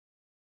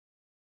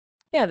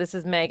 Yeah, this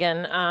is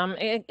Megan.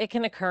 It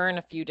can occur in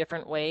a few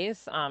different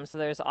ways. So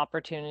there's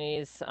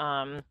opportunities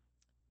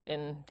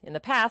in the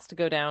past to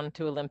go down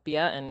to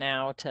Olympia and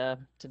now to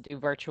do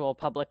virtual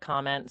public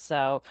comment.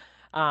 So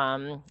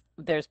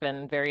there's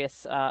been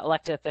various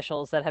elected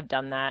officials that have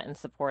done that in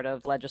support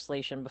of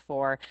legislation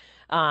before.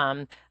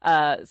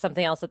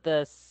 Something else that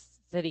the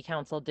City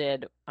Council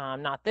did,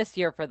 not this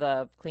year for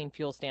the clean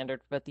fuel standard,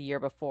 but the year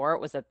before,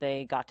 was that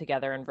they got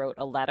together and wrote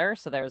a letter.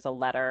 So there's a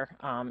letter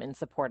in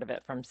support of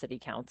it from City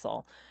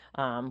Council.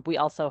 We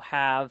also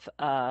have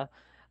a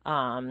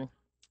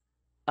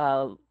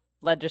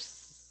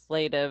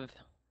legislative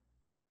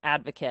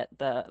advocate,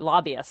 the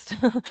lobbyist,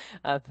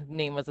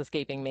 name was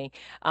escaping me.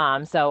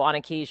 So on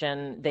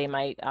occasion, they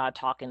might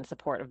talk in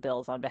support of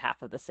bills on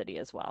behalf of the city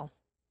as well.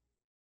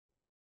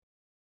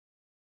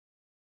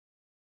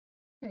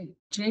 Okay,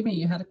 Jamie,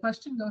 you had a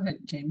question? Go ahead,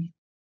 Jamie.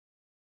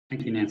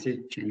 Thank you,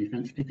 Nancy. Jamie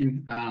Finch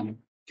speaking.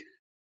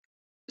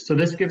 So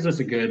this gives us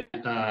a good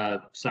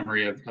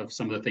summary of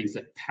some of the things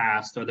that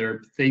passed. Are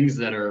there things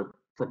that are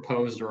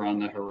proposed or on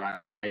the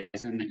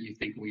horizon that you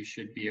think we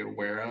should be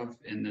aware of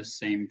in this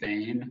same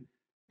vein?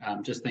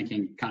 Just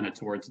thinking kind of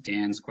towards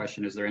Dan's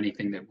question, is there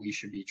anything that we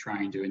should be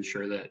trying to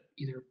ensure that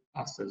either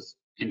us as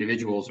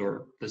individuals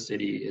or the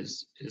city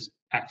is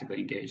actively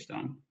engaged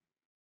on?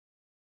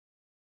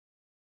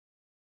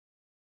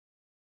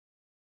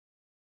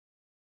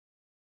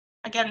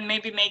 Again,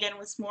 maybe Megan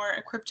was more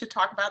equipped to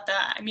talk about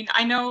that. I mean,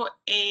 I know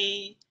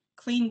a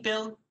clean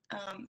build,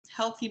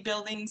 healthy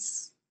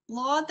buildings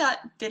law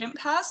that didn't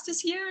pass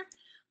this year.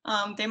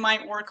 They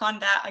might work on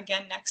that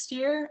again next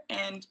year,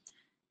 and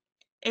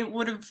it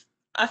would have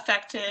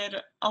affected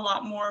a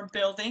lot more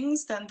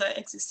buildings than the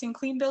existing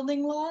clean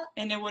building law,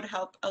 and it would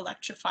help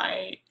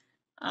electrify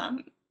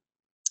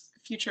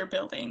future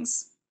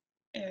buildings.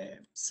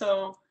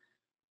 So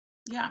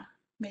yeah,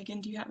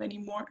 Megan, do you have any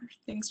more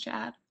things to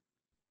add?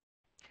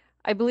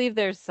 I believe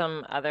there's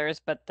some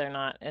others, but they're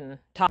not in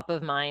top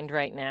of mind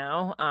right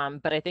now.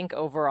 But I think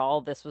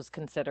overall, this was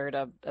considered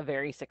a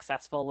very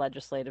successful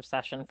legislative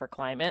session for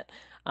climate.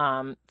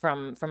 From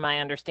my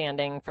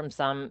understanding, from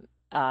some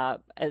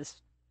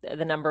as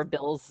the number of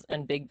bills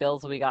and big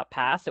bills we got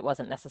passed, it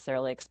wasn't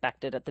necessarily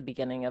expected at the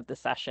beginning of the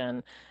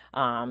session,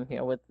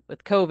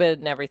 with COVID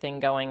and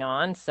everything going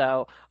on.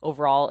 So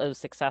overall, it was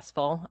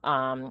successful.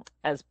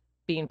 As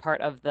being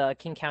part of the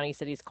King County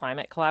Cities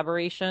Climate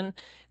Collaboration,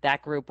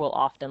 that group will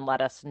often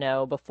let us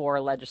know before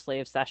a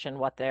legislative session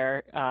what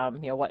their,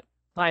 what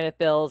climate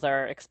bills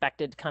are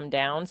expected to come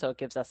down. So it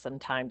gives us some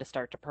time to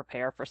start to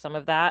prepare for some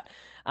of that.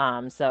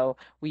 So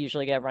we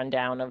usually get a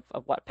rundown of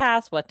what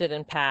passed, what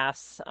didn't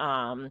pass,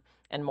 and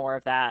more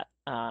of that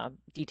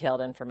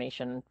detailed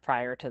information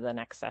prior to the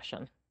next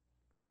session.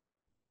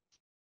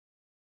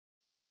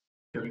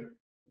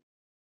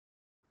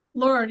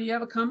 Laura, do you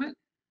have a comment?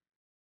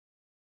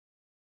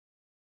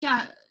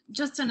 Yeah,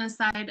 just an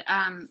aside,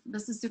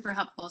 this is super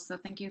helpful, so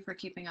thank you for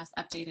keeping us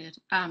updated.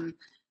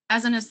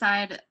 As an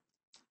aside,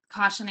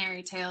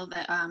 cautionary tale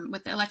that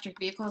with the electric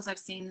vehicles, I've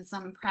seen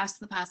some press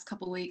the past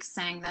couple weeks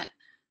saying that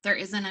there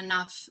isn't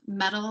enough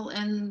metal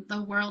in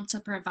the world to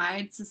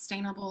provide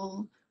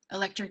sustainable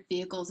electric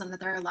vehicles and that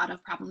there are a lot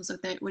of problems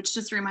with it, which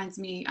just reminds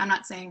me, I'm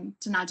not saying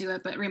to not do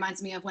it, but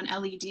reminds me of when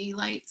LED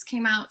lights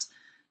came out,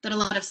 that a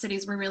lot of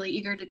cities were really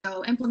eager to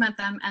go implement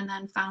them and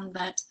then found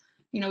that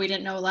we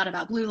didn't know a lot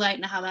about blue light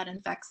and how that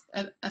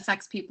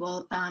affects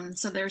people.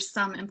 So there's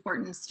some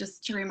importance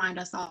just to remind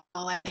us all,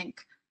 I think,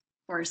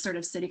 for sort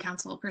of city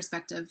council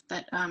perspective,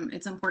 that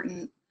it's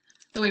important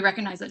that we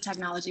recognize that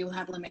technology will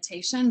have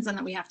limitations and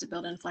that we have to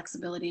build in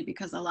flexibility,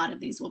 because a lot of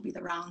these will be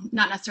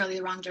not necessarily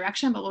the wrong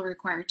direction, but will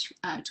require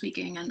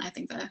tweaking. And I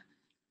think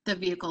the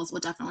vehicles will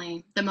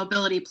definitely, the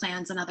mobility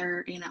plans and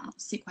other,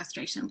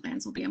 sequestration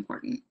plans will be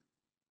important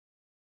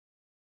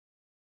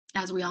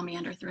as we all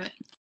meander through it.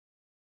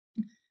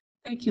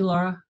 Thank you,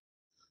 Laura.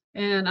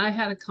 And I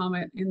had a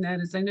comment in that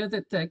is I know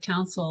that the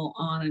council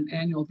on an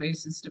annual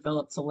basis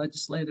develops a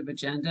legislative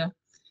agenda.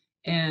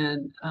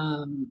 And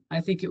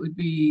I think it would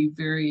be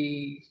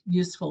very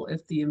useful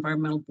if the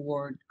environmental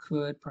board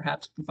could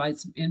perhaps provide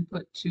some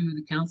input to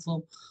the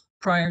council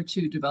prior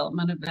to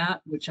development of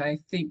that, which I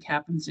think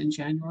happens in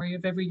January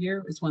of every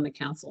year is when the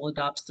council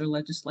adopts their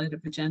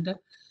legislative agenda.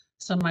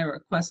 So my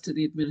request to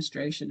the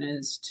administration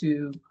is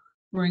to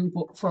bring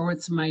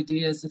forward some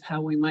ideas of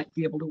how we might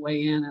be able to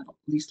weigh in and at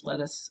least let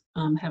us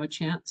have a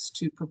chance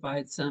to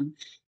provide some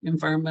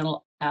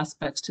environmental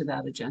aspects to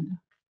that agenda.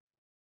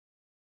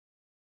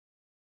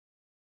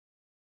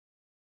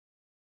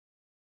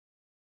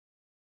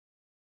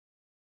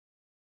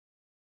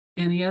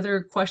 Any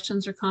other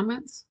questions or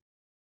comments?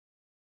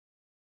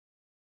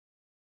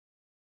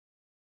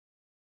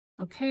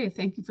 Okay,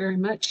 thank you very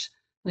much,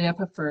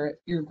 Leapa, for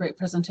your great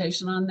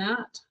presentation on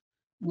that.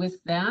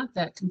 With that,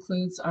 that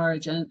concludes our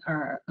agenda,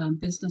 our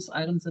business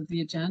items of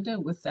the agenda.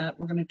 With that,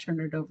 we're going to turn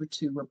it over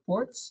to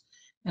reports.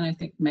 And I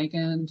think,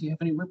 Megan, do you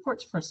have any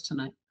reports for us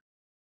tonight?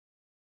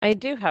 I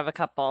do have a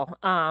couple.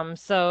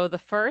 So the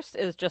first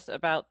is just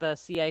about the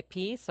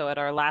CIP. So at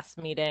our last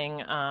meeting,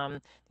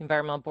 the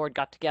Environmental Board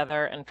got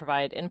together and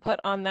provided input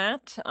on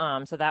that.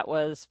 So that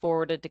was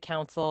forwarded to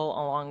council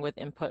along with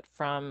input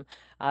from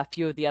a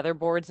few of the other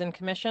boards and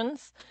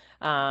commissions.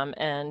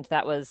 And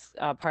that was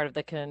part of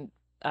the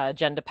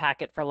agenda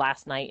packet for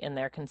last night in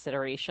their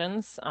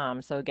considerations.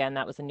 So again,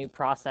 that was a new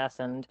process,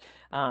 and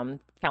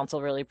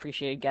council really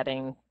appreciated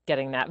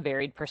getting that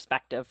varied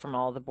perspective from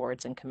all the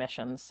boards and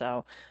commissions.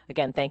 So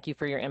again, thank you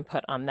for your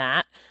input on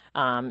that.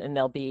 And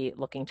they'll be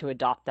looking to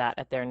adopt that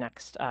at their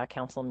next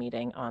council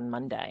meeting on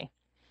Monday.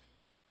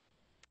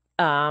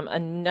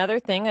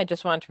 Another thing, I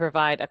just wanted to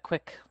provide a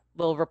quick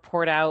little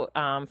report out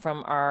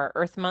from our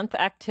Earth Month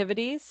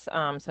activities. So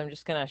I'm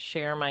just going to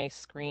share my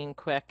screen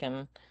quick,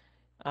 and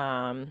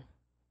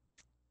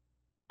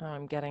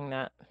I'm getting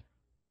that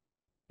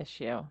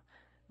issue.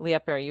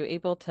 Leapa, are you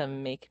able to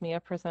make me a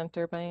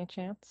presenter by any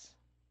chance?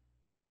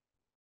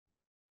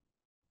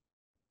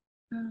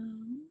 Do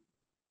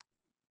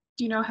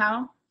you know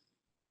how?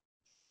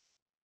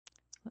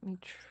 Let me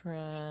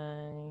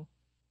try.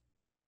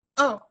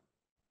 Oh,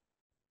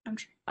 I'm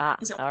sure.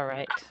 All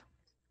right.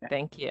 Yeah.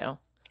 Thank you.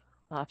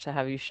 I'll have to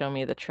have you show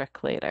me the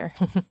trick later.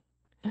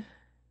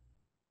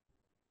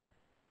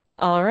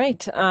 All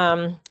right.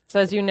 So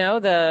as you know,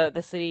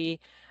 the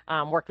city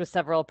worked with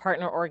several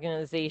partner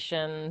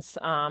organizations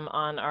on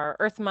our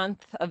Earth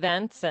Month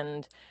events,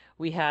 and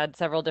we had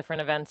several different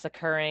events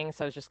occurring.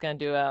 So I was just going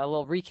to do a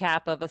little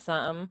recap of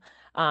some.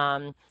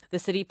 The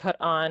city put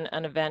on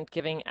an event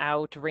giving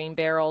out rain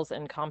barrels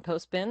and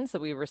compost bins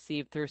that we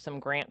received through some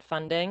grant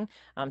funding.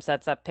 So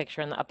that's that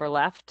picture in the upper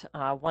left.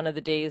 One of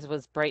the days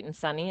was bright and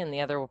sunny, and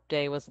the other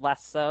day was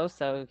less so.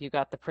 So you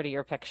got the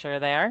prettier picture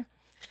there.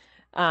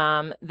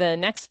 The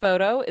next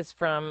photo is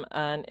from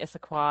an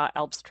Issaquah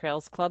Alps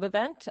Trails Club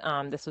event.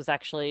 This was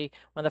actually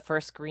one of the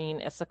first green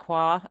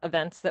Issaquah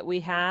events that we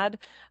had,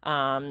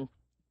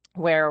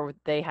 where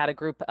they had a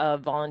group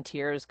of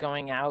volunteers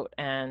going out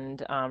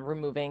and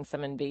removing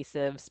some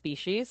invasive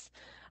species.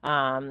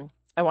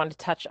 I wanted to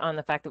touch on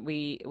the fact that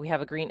we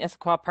have a Green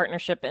Issaquah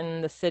partnership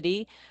in the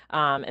city,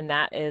 and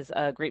that is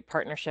a great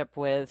partnership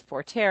with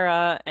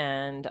Forterra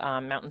and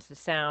Mountains to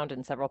Sound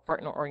and several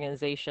partner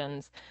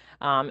organizations,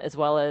 as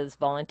well as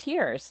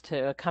volunteers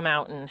to come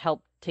out and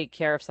help take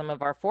care of some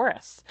of our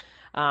forests.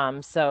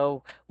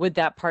 So with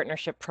that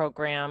partnership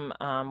program,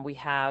 we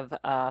have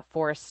a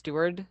forest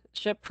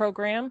stewardship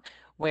program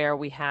where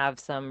we have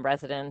some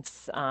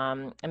residents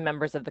and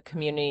members of the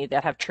community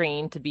that have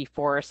trained to be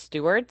forest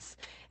stewards,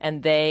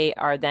 and they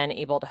are then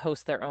able to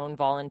host their own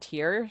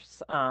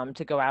volunteers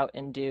to go out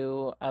and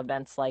do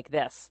events like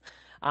this.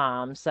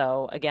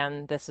 So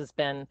again, this has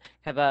been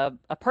kind of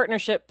a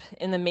partnership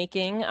in the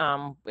making.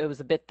 It was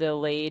a bit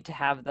delayed to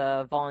have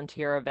the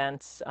volunteer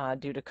events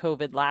due to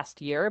COVID last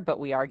year, but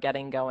we are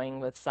getting going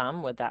with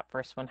some, with that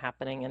first one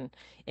happening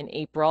in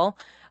April.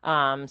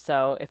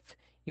 So if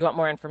you want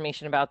more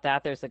information about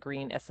that, there's a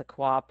Green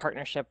Issaquah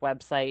partnership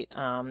website,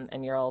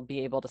 and you'll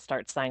be able to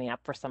start signing up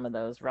for some of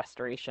those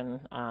restoration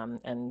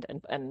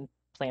and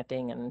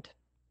planting and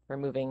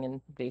removing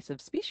invasive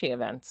species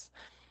events.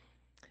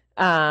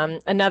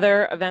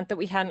 Another event that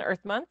we had in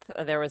Earth Month,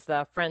 there was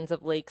the Friends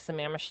of Lake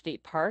Sammamish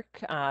State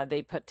Park.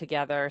 They put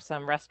together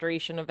some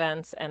restoration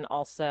events and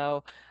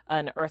also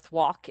an earth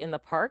walk in the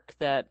park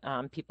that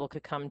people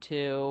could come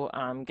to,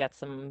 get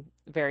some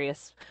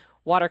various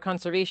water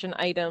conservation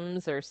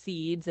items or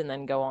seeds, and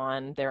then go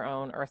on their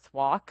own earth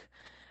walk.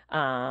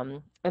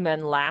 And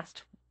then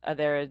last,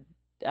 their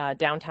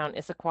Downtown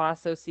Issaquah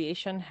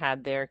Association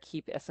had their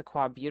Keep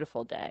Issaquah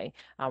Beautiful Day,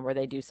 where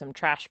they do some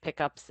trash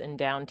pickups in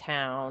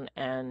downtown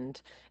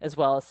and as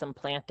well as some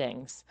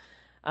plantings.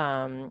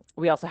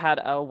 We also had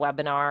a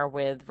webinar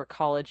with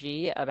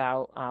Recology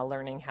about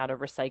learning how to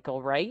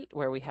recycle right,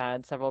 where we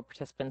had several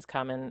participants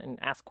come in and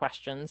ask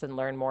questions and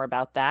learn more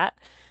about that.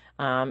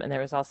 And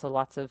there was also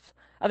lots of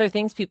other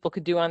things people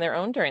could do on their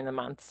own during the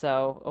month.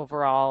 So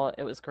overall,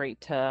 it was great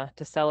to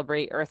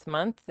celebrate Earth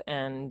Month,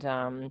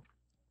 and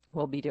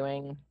we'll be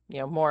doing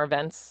more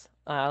events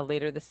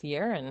later this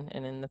year and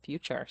in the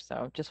future.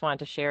 So just wanted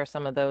to share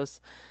some of those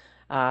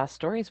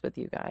stories with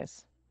you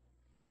guys.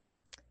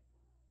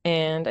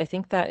 And I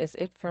think that is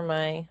it for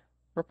my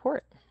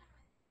report.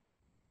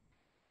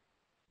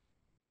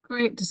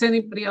 Great. Does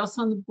anybody else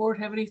on the board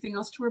have anything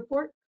else to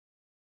report?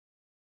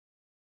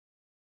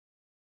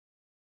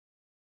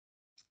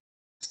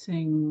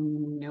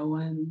 Seeing no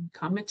one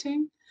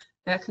commenting,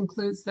 that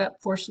concludes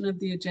that portion of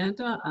the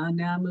agenda.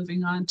 Now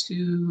moving on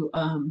to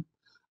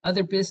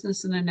other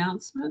business and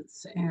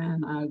announcements,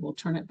 and I will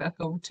turn it back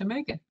over to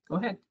Megan. Go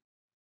ahead.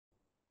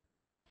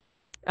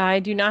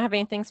 I do not have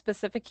anything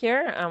specific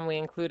here. We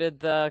included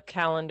the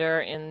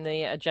calendar in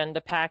the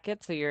agenda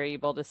packet, so you're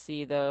able to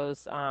see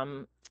those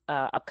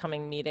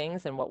upcoming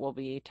meetings and what we'll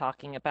be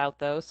talking about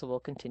those. So we'll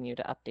continue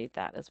to update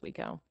that as we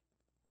go.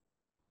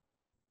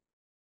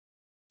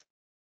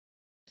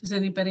 Does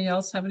anybody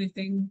else have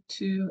anything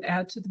to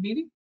add to the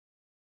meeting?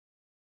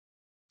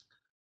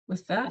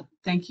 With that,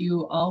 thank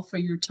you all for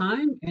your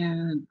time,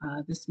 and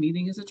this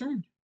meeting is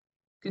adjourned.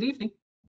 Good evening.